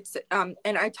 It's and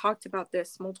I talked about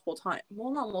this multiple times.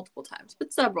 Well, not multiple times,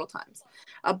 but several times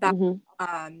about Hmm.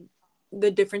 um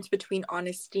the difference between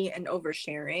honesty and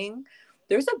oversharing.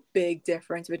 There's a big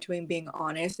difference between being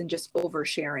honest and just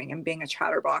oversharing and being a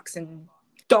chatterbox and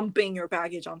dumping your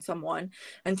baggage on someone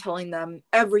and telling them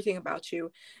everything about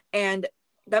you. And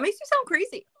that makes you sound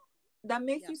crazy. That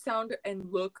makes Yeah. you sound and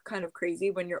look kind of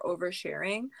crazy when you're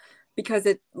oversharing because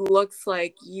it looks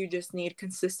like you just need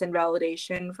consistent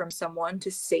validation from someone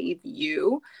to save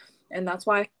you. And that's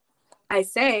why I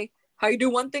say how you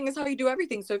do one thing is how you do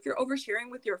everything. So if you're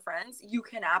oversharing with your friends, you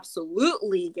can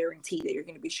absolutely guarantee that you're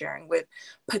going to be sharing with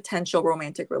potential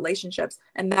romantic relationships.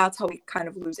 And that's how we kind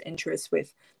of lose interest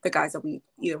with the guys that we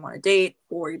either want to date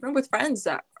or even with friends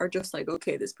that are just like,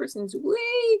 okay, this person's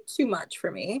way too much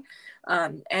for me.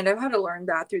 And I've had to learn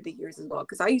that through the years as well,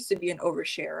 because I used to be an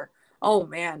oversharer. Oh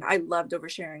man, I loved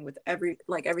oversharing with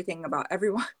everything about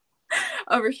everyone,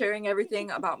 oversharing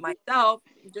everything about myself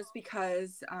just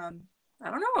because I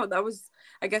don't know. That was,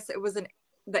 I guess it was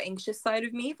the anxious side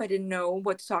of me. If I didn't know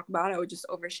what to talk about, I would just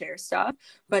overshare stuff.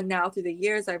 But now through the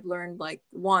years, I've learned like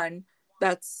one,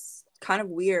 that's kind of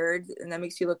weird and that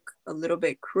makes you look a little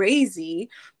bit crazy.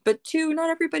 But two, not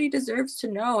everybody deserves to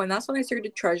know. And that's when I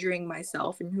started treasuring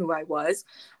myself and who I was.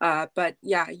 But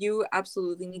yeah, you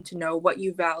absolutely need to know what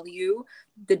you value,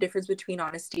 the difference between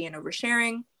honesty and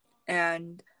oversharing,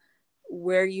 and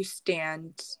where you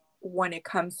stand when it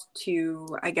comes to,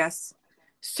 I guess,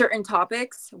 certain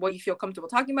topics, what you feel comfortable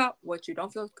talking about, what you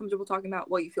don't feel comfortable talking about,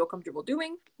 what you feel comfortable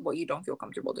doing, what you don't feel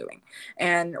comfortable doing.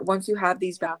 And once you have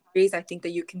these Yeah. boundaries, I think that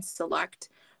you can select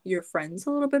your friends a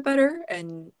little bit better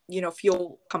and, you know,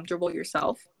 feel comfortable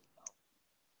yourself.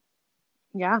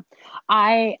 Yeah.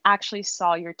 I actually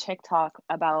saw your TikTok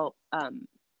about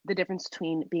the difference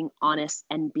between being honest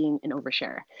and being an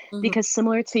overshare. Mm-hmm. Because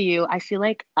similar to you, I feel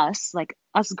like us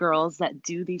girls that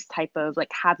do these type of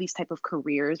like have these type of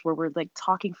careers where we're like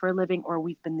talking for a living, or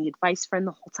we've been the advice friend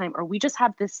the whole time, or we just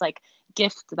have this like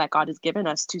gift that God has given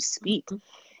us to speak.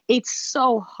 It's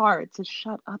so hard to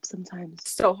shut up sometimes.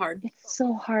 So hard, It's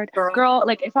so hard. girl. Girl,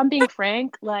 like if I'm being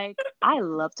frank, like I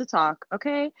love to talk,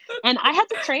 okay? And I had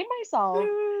to train myself,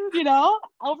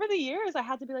 over the years. I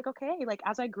had to be like, okay, like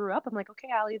as I grew up, I'm like, okay,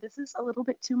 Allie, this is a little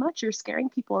bit too much. You're scaring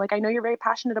people. Like I know you're very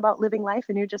passionate about living life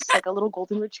and you're just like a little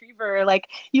golden retriever. Like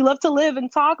you love to live and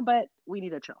talk, but we need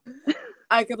to chill.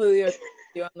 I completely agree with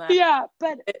you on that. Yeah,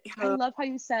 but It, I love how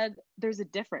you said there's a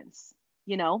difference,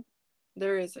 you know?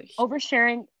 there is a,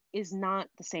 Oversharing is not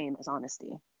the same as honesty.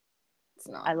 it's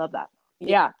not. I love that.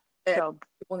 Yeah. Yeah. It, So,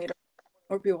 people need to,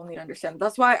 more people need to understand.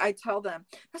 That's why I tell them.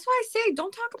 That's why I say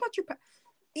don't talk about your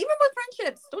even with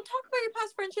friendships. Don't talk about your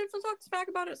past friendships. Don't talk smack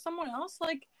about it someone else.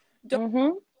 Like don't.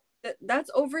 mhm. That's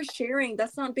oversharing.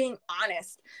 That's not being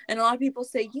honest. And a lot of people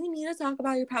say you need to talk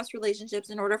about your past relationships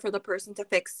in order for the person to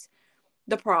fix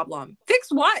the problem. Fix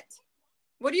what?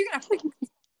 What are you gonna fix?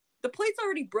 The plate's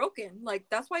already broken. Like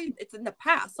that's why it's in the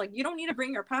past. Like you don't need to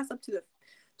bring your past up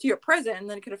to your present, and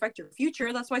then it could affect your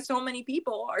future. That's why so many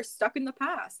people are stuck in the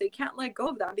past. They can't let go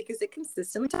of that because they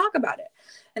consistently talk about it.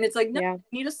 And it's like, no, you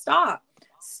need to stop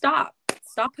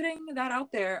putting that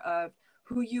out there of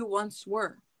who you once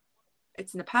were.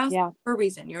 It's in the past for a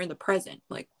reason. You're in the present.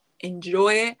 Like,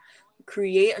 enjoy it,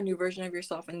 create a new version of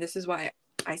yourself. And this is why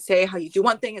I say how you do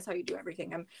one thing is how you do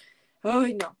everything.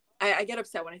 I get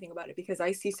upset when I think about it because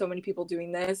I see so many people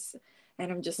doing this,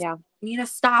 and I'm just, you need to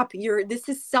stop. This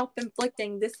is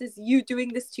self-inflicting. This is you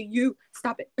doing this to you.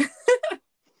 Stop it.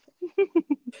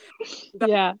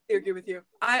 I agree with you.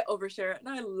 I overshare it, and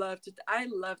I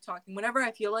love talking. Whenever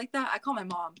I feel like that, I call my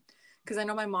mom, because I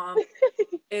know my mom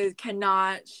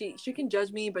she can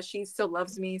judge me, but she still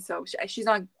loves me, so she's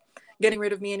not getting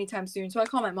rid of me anytime soon. So I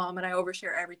call my mom and I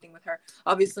overshare everything with her.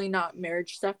 Obviously not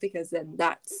marriage stuff, because then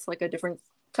that's like a different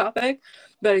topic,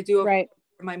 but I do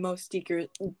my most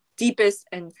deepest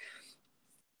and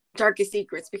darkest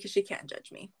secrets, because she can't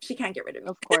judge me. She can't get rid of me.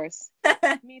 Of course.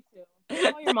 Me too.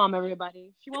 Call your mom,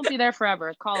 everybody. She won't be there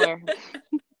forever. Call her.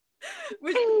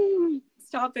 Which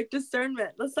topic,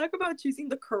 discernment. Let's talk about choosing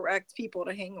the correct people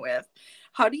to hang with.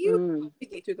 How do you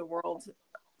navigate through the world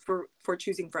for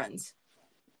choosing friends?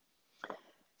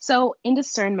 So in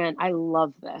discernment, I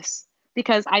love this,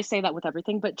 because I say that with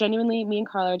everything, but genuinely, me and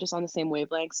Karla are just on the same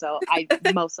wavelength. So I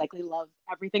most likely love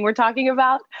everything we're talking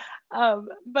about.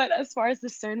 But as far as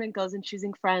discernment goes and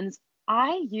choosing friends,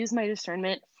 I use my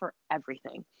discernment for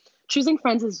everything. Choosing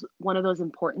friends is one of those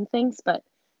important things, but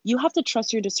you have to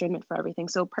trust your discernment for everything.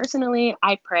 So personally,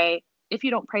 I pray. If you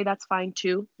don't pray, that's fine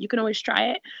too. You can always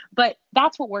try it, but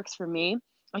that's what works for me.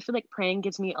 I feel like praying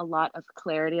gives me a lot of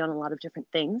clarity on a lot of different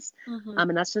things.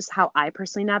 And that's just how I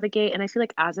personally navigate. And I feel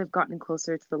like as I've gotten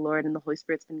closer to the Lord and the Holy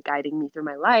Spirit's been guiding me through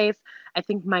my life, I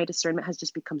think my discernment has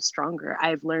just become stronger.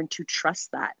 I've learned to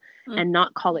trust that and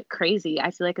not call it crazy.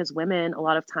 I feel like as women, a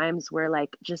lot of times we're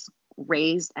like just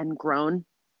raised and grown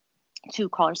to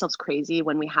call ourselves crazy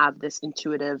when we have this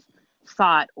intuitive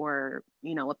thought or,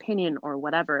 opinion or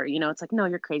whatever. It's like, no,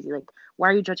 you're crazy. Like, why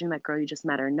are you judging that girl you just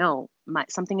met? Or no,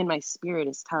 something in my spirit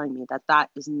is telling me that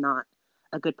is not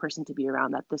a good person to be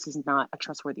around, that this is not a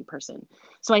trustworthy person.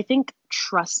 So I think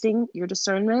trusting your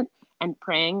discernment and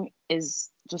praying is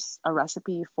just a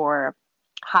recipe for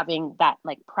having that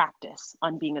like practice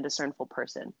on being a discernful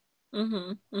person.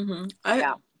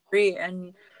 I agree.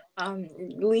 And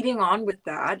leading on with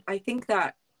that, I think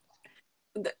that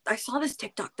I saw this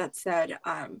TikTok that said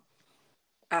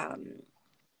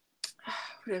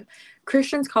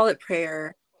Christians call it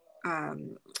prayer.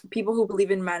 People who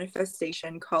believe in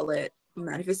manifestation call it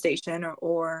manifestation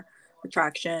or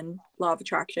attraction, law of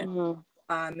attraction.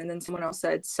 And then someone else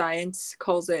said science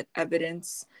calls it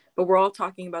evidence, but we're all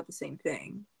talking about the same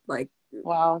thing. Like,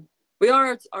 wow, we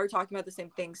are talking about the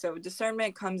same thing. So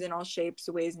discernment comes in all shapes,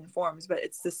 ways, and forms, but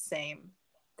it's the same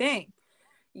thing.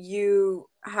 You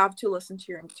have to listen to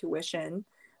your intuition,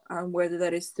 whether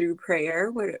that is through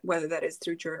prayer, whether that is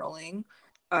through journaling,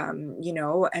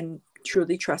 and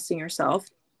truly trusting yourself.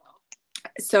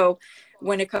 So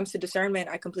when it comes to discernment,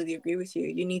 I completely agree with you.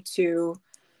 You need to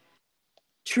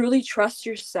truly trust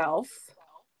yourself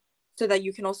so that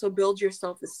you can also build your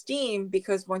self-esteem,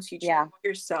 because once you trust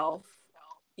yourself,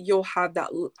 you'll have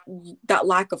that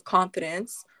lack of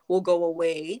confidence will go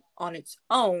away on its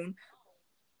own,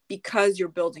 because you're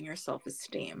building your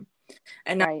self-esteem.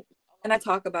 And I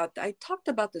talked about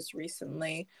this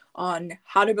recently on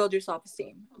how to build your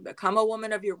self-esteem. Become a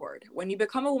woman of your word. When you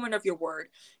become a woman of your word,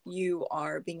 you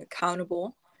are being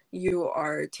accountable. You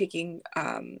are taking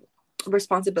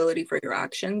responsibility for your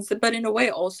actions, but in a way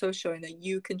also showing that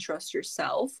you can trust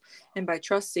yourself. And by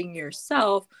trusting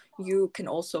yourself, you can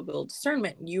also build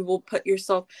discernment.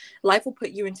 Life will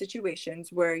put you in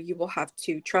situations where you will have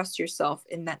to trust yourself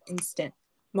in that instant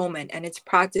moment. And it's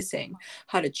practicing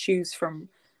how to choose from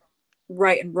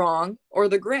right and wrong, or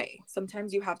the gray.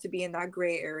 Sometimes you have to be in that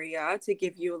gray area to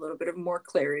give you a little bit of more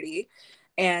clarity.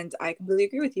 And I completely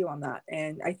agree with you on that.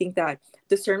 And I think that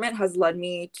discernment has led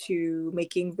me to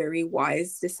making very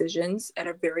wise decisions at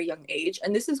a very young age.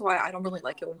 And this is why I don't really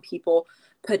like it when people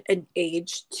put an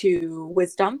age to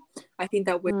wisdom. I think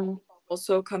that wisdom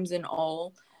also comes in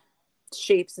all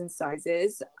shapes and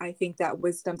sizes. I think that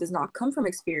wisdom does not come from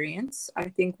experience. I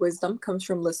think wisdom comes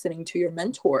from listening to your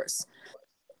mentors.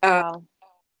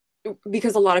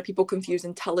 Because a lot of people confuse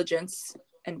intelligence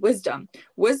and wisdom.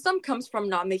 Wisdom comes from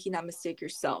not making that mistake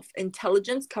yourself.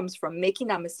 Intelligence comes from making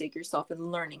that mistake yourself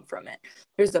and learning from it.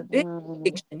 There's a big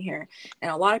distinction here,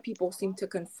 and a lot of people seem to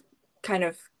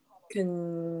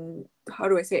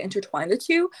intertwine the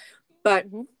two. But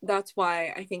that's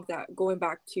why I think that going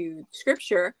back to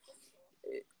scripture,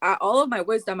 all of my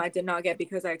wisdom I did not get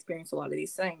because I experienced a lot of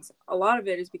these things. A lot of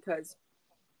it is because,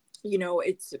 you know,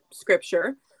 it's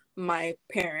scripture. My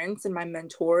parents and my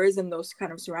mentors and those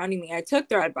kind of surrounding me, I took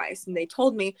their advice and they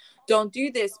told me, don't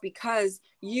do this because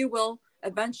you will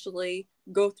eventually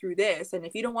go through this. And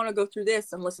if you don't want to go through this,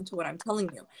 then listen to what I'm telling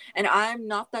you. And I'm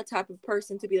not that type of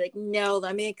person to be like, no,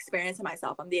 let me experience it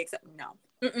myself. I'm the exception.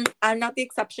 No, I'm not the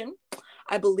exception.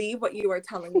 I believe what you are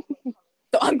telling me.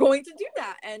 So I'm going to do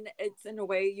that. And it's in a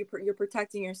way you're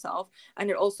protecting yourself. And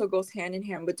it also goes hand in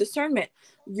hand with discernment.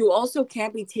 You also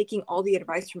can't be taking all the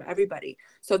advice from everybody.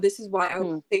 So this is why I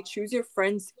would say choose your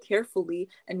friends carefully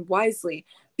and wisely.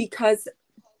 Because,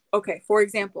 okay, for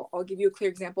example, I'll give you a clear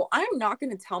example. I'm not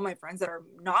going to tell my friends that are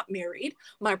not married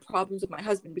my problems with my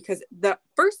husband, because the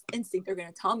first instinct they're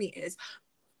going to tell me is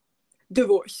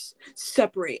divorce,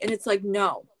 separate. And it's like,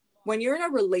 no, when you're in a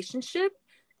relationship,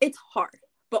 it's hard.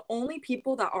 But only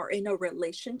people that are in a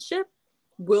relationship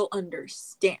will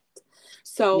understand.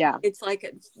 So it's like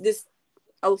this.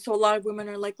 Also, a lot of women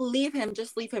are like, leave him,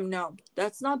 just leave him. No,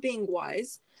 that's not being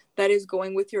wise. That is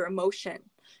going with your emotion.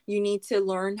 You need to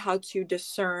learn how to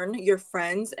discern your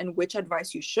friends and which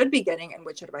advice you should be getting and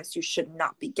which advice you should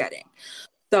not be getting.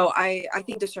 So I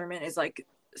think discernment is like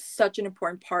such an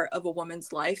important part of a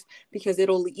woman's life, because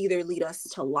it'll either lead us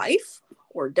to life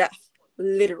or death.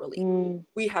 Literally,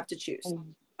 we have to choose.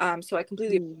 So I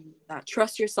completely agree with that.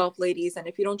 Trust yourself, ladies. And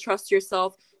if you don't trust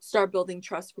yourself, start building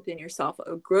trust within yourself.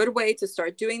 A good way to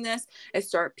start doing this is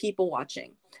start people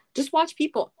watching. Just watch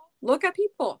people. Look at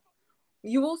people.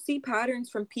 You will see patterns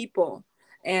from people.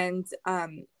 And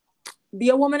be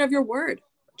a woman of your word.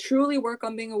 Truly work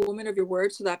on being a woman of your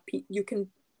word so that you can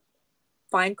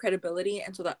find credibility,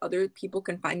 and so that other people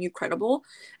can find you credible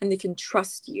and they can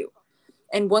trust you.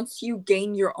 And once you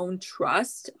gain your own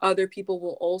trust, other people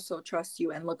will also trust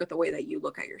you and look at the way that you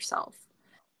look at yourself.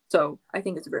 So I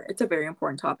think it's a very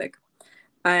important topic.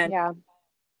 And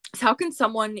so how can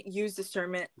someone use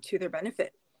discernment to their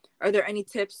benefit? Are there any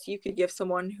tips you could give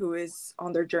someone who is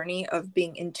on their journey of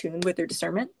being in tune with their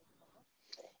discernment?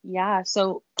 Yeah,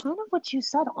 so kind of what you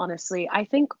said, honestly. I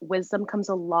think wisdom comes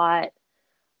a lot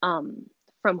um,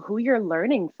 from who you're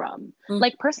learning from.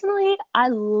 Like, personally, I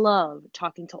love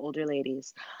talking to older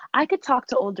ladies. I could talk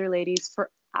to older ladies for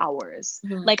hours.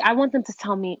 Like, I want them to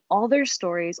tell me all their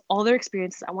stories, all their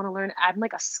experiences. I want to learn. I'm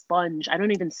like a sponge. I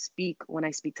don't even speak when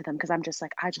I speak to them, because I'm just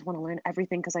like, I just want to learn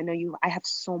everything, because I know I have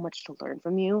so much to learn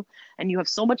from you, and you have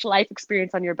so much life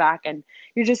experience on your back, and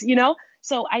you're just,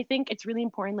 so I think it's really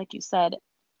important, like you said,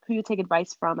 who you take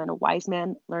advice from, and a wise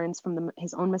man learns from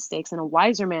his own mistakes, and a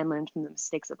wiser man learns from the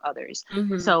mistakes of others.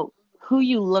 So who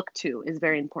you look to is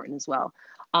very important as well.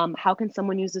 How can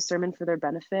someone use discernment for their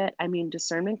benefit? I mean,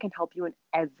 discernment can help you in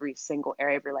every single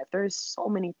area of your life. There's so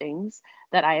many things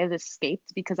that I have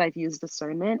escaped because I've used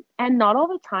discernment, and not all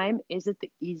the time is it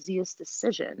the easiest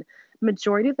decision.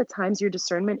 Majority of the times your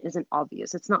discernment isn't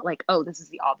obvious. It's not like, oh, this is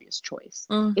the obvious choice.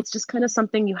 It's just kind of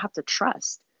something you have to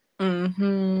trust.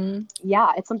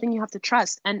 Yeah, it's something you have to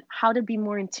trust. And how to be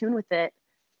more in tune with it,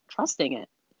 trusting it.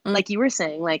 Like you were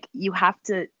saying, like you have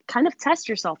to kind of test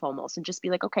yourself almost and just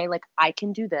be like, okay, like I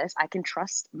can do this. I can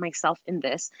trust myself in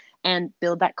this, and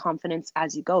build that confidence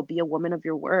as you go. Be a woman of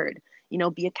your word,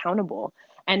 be accountable.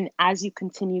 And as you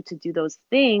continue to do those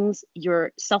things,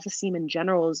 your self-esteem in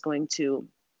general is going to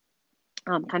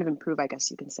kind of improve, I guess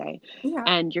you can say. Yeah.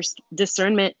 And your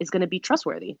discernment is going to be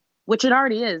trustworthy, which it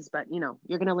already is, but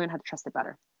you're going to learn how to trust it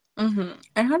better. And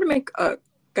how to make,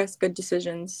 good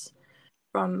decisions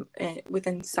from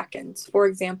within seconds. For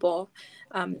example,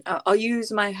 I'll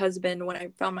use my husband. When I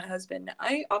found my husband,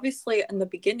 I obviously in the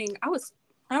beginning I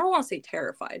don't want to say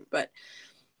terrified, but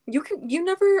you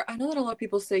never, I know that a lot of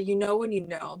people say you know when you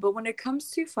know, but when it comes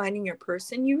to finding your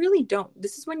person, you really don't.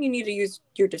 This is when you need to use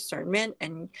your discernment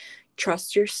and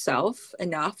trust yourself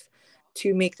enough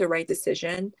to make the right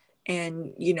decision,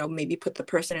 and maybe put the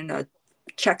person in a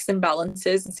checks and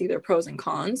balances and see their pros and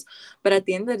cons. But at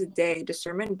the end of the day,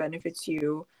 discernment benefits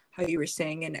you, how you were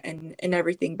saying, and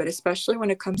everything, but especially when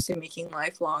it comes to making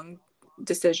lifelong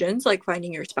decisions like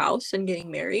finding your spouse and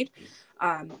getting married.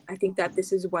 I think that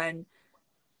this is when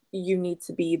you need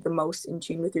to be the most in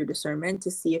tune with your discernment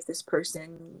to see if this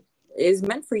person is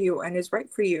meant for you and is right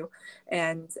for you.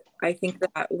 And I think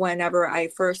that whenever I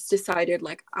first decided,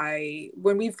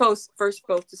 when we first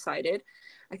both decided,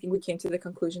 I think we came to the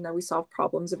conclusion that we solved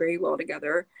problems very well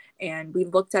together, and we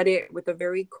looked at it with a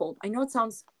very cold, I know it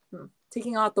sounds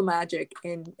taking out the magic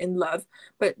in love,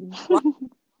 but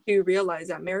to realize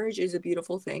that marriage is a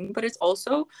beautiful thing, but it's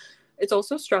also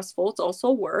stressful, it's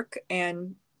also work,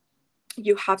 and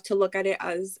you have to look at it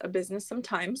as a business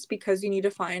sometimes, because you need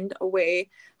to find a way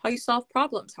how you solve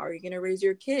problems. How are you going to raise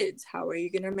your kids? How are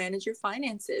you going to manage your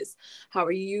finances? How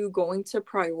are you going to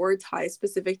prioritize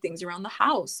specific things around the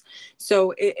house?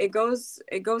 So it goes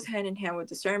hand in hand with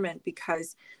discernment,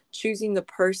 because choosing the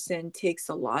person takes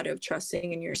a lot of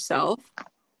trusting in yourself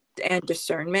and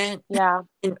discernment Yeah.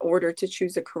 in order to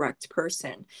choose the correct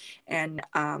person. And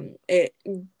it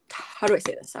how do I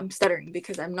say this? I'm stuttering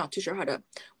because I'm not too sure how to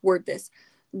word this.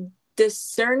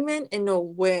 Discernment in a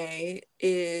way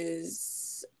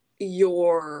is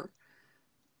your,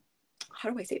 how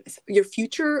do I say this? Your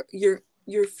future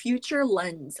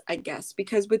lens, I guess,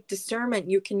 because with discernment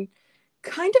you can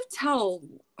kind of tell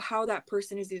how that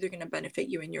person is either going to benefit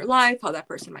you in your life, how that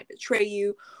person might betray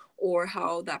you, or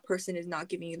how that person is not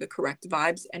giving you the correct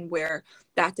vibes, and where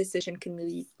that decision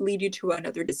can lead you to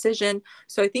another decision.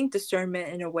 So I think discernment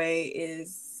in a way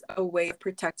is a way of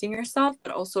protecting yourself,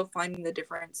 but also finding the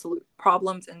different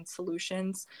problems and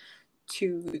solutions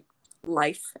to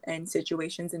life and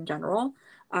situations in general.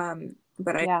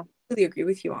 But I Yeah. really agree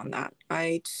with you on that.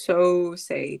 I so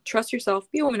say trust yourself,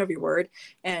 be a woman of your word,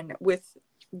 and with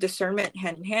discernment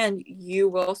hand in hand, you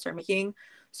will start making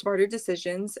smarter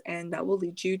decisions, and that will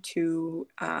lead you to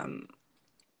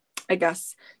I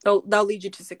guess that'll lead you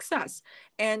to success.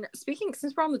 And speaking,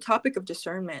 since we're on the topic of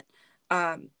discernment,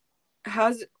 um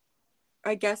has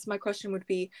I guess my question would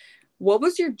be, what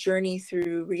was your journey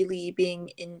through really being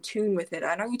in tune with it?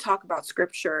 I know you talk about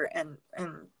scripture and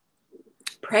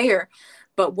prayer,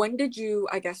 but when did you,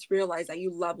 I guess, realize that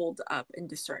you leveled up in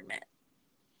discernment?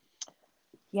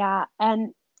 Yeah.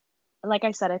 And like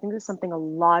I said, I think this is something a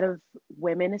lot of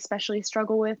women especially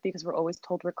struggle with because we're always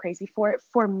told we're crazy for it.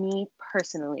 For me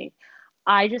personally,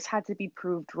 I just had to be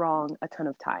proved wrong a ton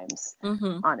of times,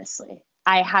 Mm-hmm. honestly.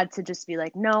 I had to just be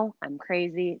like, no, I'm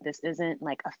crazy. This isn't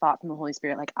like a thought from the Holy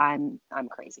Spirit. Like I'm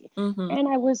crazy. Mm-hmm. And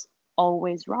I was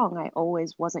always wrong. I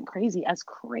always wasn't crazy as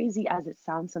it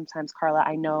sounds sometimes, Karla.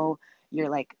 I know you're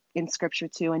like in scripture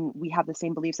too, and we have the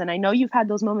same beliefs. And I know you've had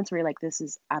those moments where you're like, this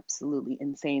is absolutely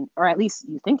insane, or at least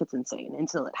you think it's insane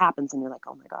until it happens and you're like,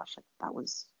 oh my gosh, like, that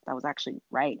was actually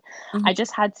right. Mm-hmm. I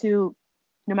just had to,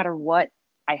 no matter what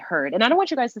I heard. And I don't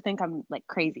want you guys to think I'm like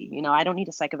crazy. I don't need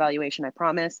a psych evaluation. I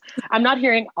promise. I'm not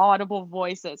hearing audible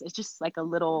voices. It's just like a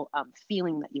little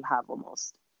feeling that you have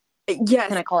almost. Can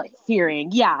Yes. I call it hearing?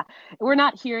 Yeah. We're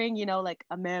not hearing, like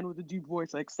a man with a deep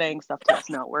voice, like saying stuff to us.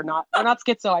 No, we're not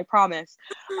schizo. I promise.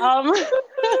 Um,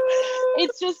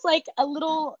 it's just like a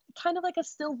little kind of like a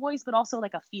still voice, but also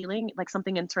like a feeling, like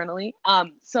something internally.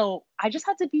 So I just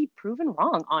had to be proven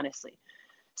wrong, honestly.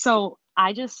 So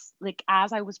I just like,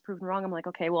 as I was proven wrong, I'm like,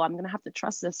 okay, well, I'm gonna have to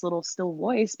trust this little still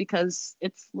voice because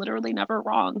it's literally never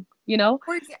wrong, you know?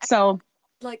 For example, So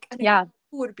like an example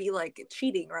yeah, would be like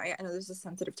cheating, right? I know this is a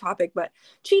sensitive topic, but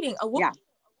cheating, a woman,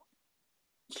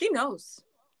 yeah, she knows.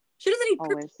 She doesn't need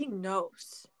proof. always, She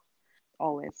knows.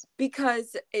 always.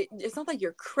 Because it's not that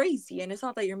you're crazy, and it's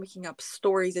not that you're making up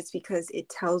stories. It's because it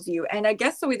tells you. And I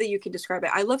guess the way that you can describe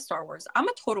it, I love Star Wars. I'm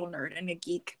a total nerd and a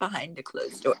geek behind a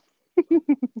closed door.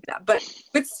 Yeah, but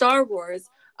with Star Wars,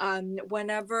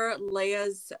 whenever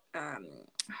Leia's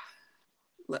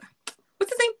what's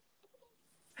his name?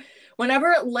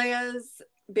 Whenever Leia's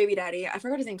baby daddy, I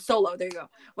forgot his name, Solo. There you go.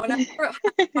 Whenever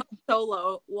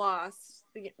Solo lost,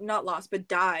 not lost, but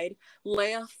died,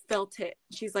 Leia felt it.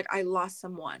 She's like, I lost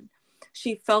someone.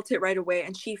 She felt it right away,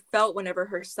 and she felt whenever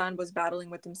her son was battling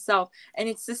with himself. And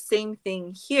it's the same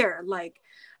thing here. Like,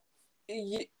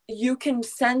 you can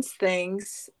sense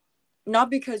things,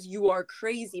 not because you are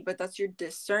crazy, but that's your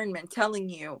discernment telling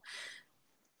you,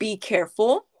 be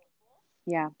careful,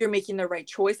 Yeah. you're making the right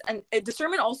choice. And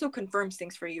discernment also confirms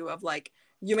things for you, of like,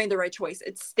 you made the right choice.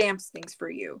 It stamps things for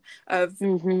you of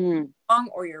Mm-hmm. wrong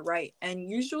or you're right. And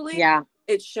usually Yeah.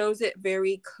 it shows it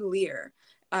very clear,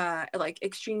 like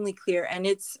extremely clear. And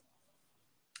it's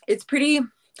pretty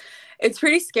it's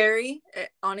pretty scary,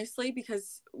 honestly,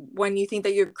 because when you think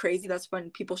that you're crazy, that's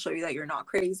when people show you that you're not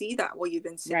crazy, that what you've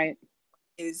been saying Right.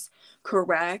 is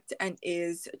correct and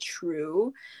is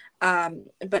true. But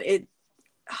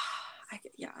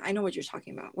yeah, I know what you're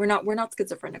talking about. We're not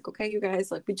schizophrenic, okay, you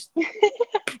guys? Like, we just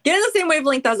get in the same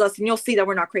wavelength as us, and you'll see that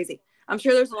we're not crazy. I'm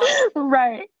sure there's a lot.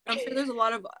 Right. I'm sure there's a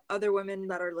lot of other women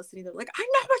that are listening that are like, I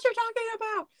know what you're talking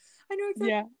about. I know exactly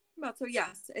Yeah. about. So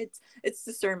yes, it's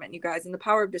discernment, you guys, and the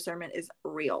power of discernment is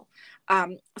real.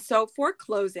 So for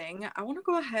closing, I want to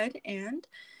go ahead and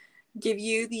give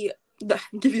you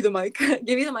give you the mic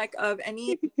give you the mic of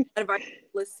any advice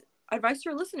advice to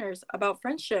your listeners about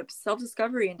friendships,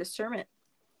 self-discovery, and discernment.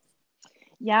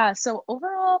 Yeah. So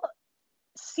overall,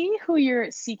 see who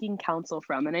you're seeking counsel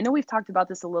from. And I know we've talked about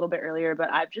this a little bit earlier,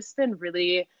 but I've just been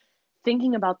really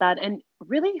thinking about that, and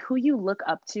really who you look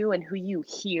up to and who you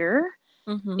hear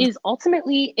Mm-hmm. is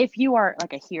ultimately, if you are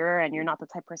like a hearer and you're not the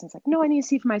type of person that's like, no, I need to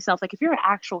see for myself. Like if you're an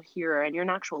actual hearer and you're an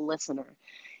actual listener,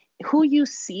 who you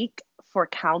seek for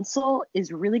counsel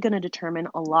is really going to determine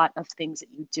a lot of things that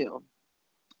you do.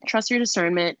 Trust your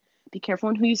discernment, be careful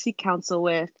in who you seek counsel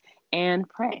with, and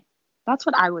pray. That's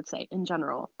what I would say in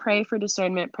general. Pray for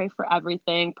discernment, pray for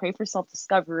everything, pray for self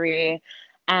discovery,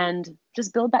 and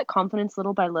just build that confidence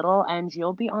little by little. And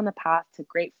you'll be on the path to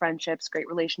great friendships, great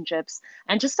relationships,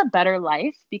 and just a better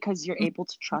life because you're able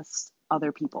to trust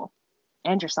other people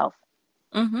and yourself.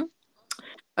 Mm-hmm.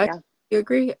 I Yeah.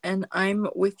 agree, and I'm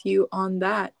with you on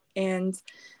that. And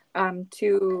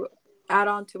to add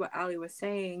on to what Ali was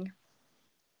saying,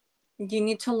 you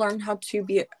need to learn how to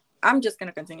be. I'm just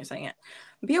gonna continue saying it.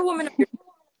 Be a woman of your.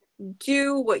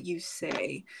 Do what you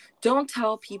say. Don't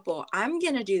tell people I'm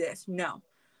gonna do this. No,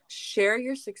 share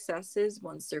your successes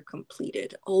once they're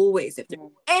completed. Always, if there's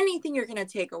anything you're gonna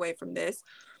take away from this,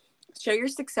 share your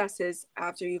successes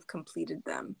after you've completed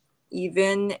them.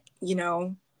 Even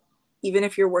even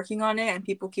if you're working on it and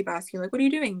people keep asking like, what are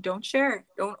you doing? Don't share.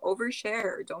 Don't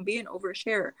overshare. Don't be an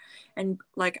overshare. And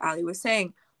like Ali was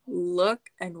saying,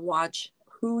 look and watch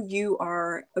who you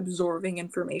are absorbing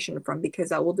information from, because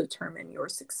that will determine your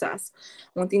success.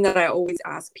 One thing that I always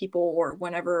ask people, or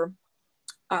whenever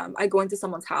I go into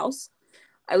someone's house,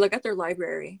 I look at their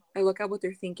library. I look at what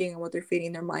they're thinking and what they're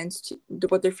feeding their minds to,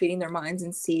 what they're feeding their minds,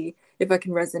 and see if I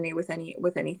can resonate with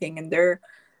anything. And they're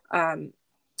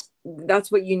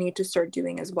that's what you need to start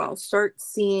doing as well. Start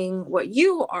seeing what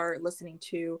you are listening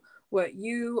to, what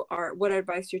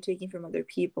advice you're taking from other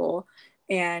people,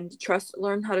 and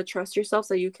learn how to trust yourself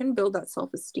so you can build that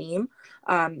self-esteem.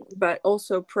 But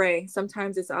also pray.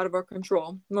 Sometimes it's out of our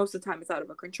control. Most of the time it's out of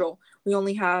our control. We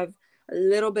only have a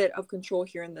little bit of control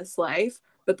here in this life,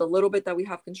 but the little bit that we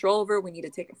have control over, we need to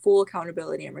take full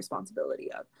accountability and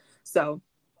responsibility of. So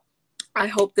I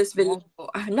hope this video,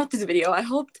 not this video, I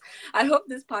hope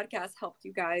this podcast helped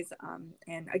you guys.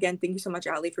 And again, thank you so much,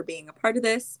 Ali, for being a part of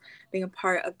this, being a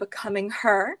part of becoming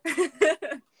her.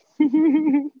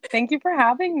 Thank you for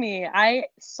having me. I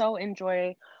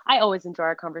always enjoy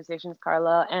our conversations,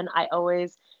 Karla, and I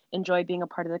always enjoy being a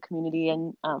part of the community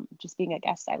and just being a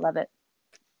guest. I love it.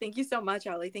 Thank you so much,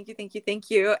 Ali. Thank you, thank you, thank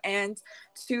you. And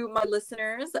to my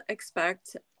listeners,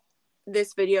 expect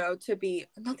this video to be,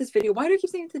 not this video, why do I keep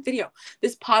saying this video?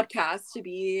 This podcast to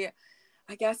be,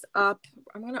 I guess, up.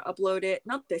 I'm going to upload it,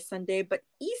 not this Sunday, but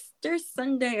Easter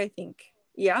Sunday, I think.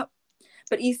 Yep.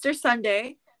 But Easter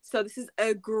Sunday. So this is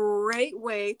a great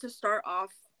way to start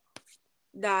off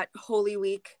that Holy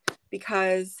Week,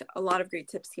 because a lot of great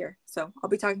tips here. So I'll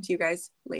be talking to you guys later.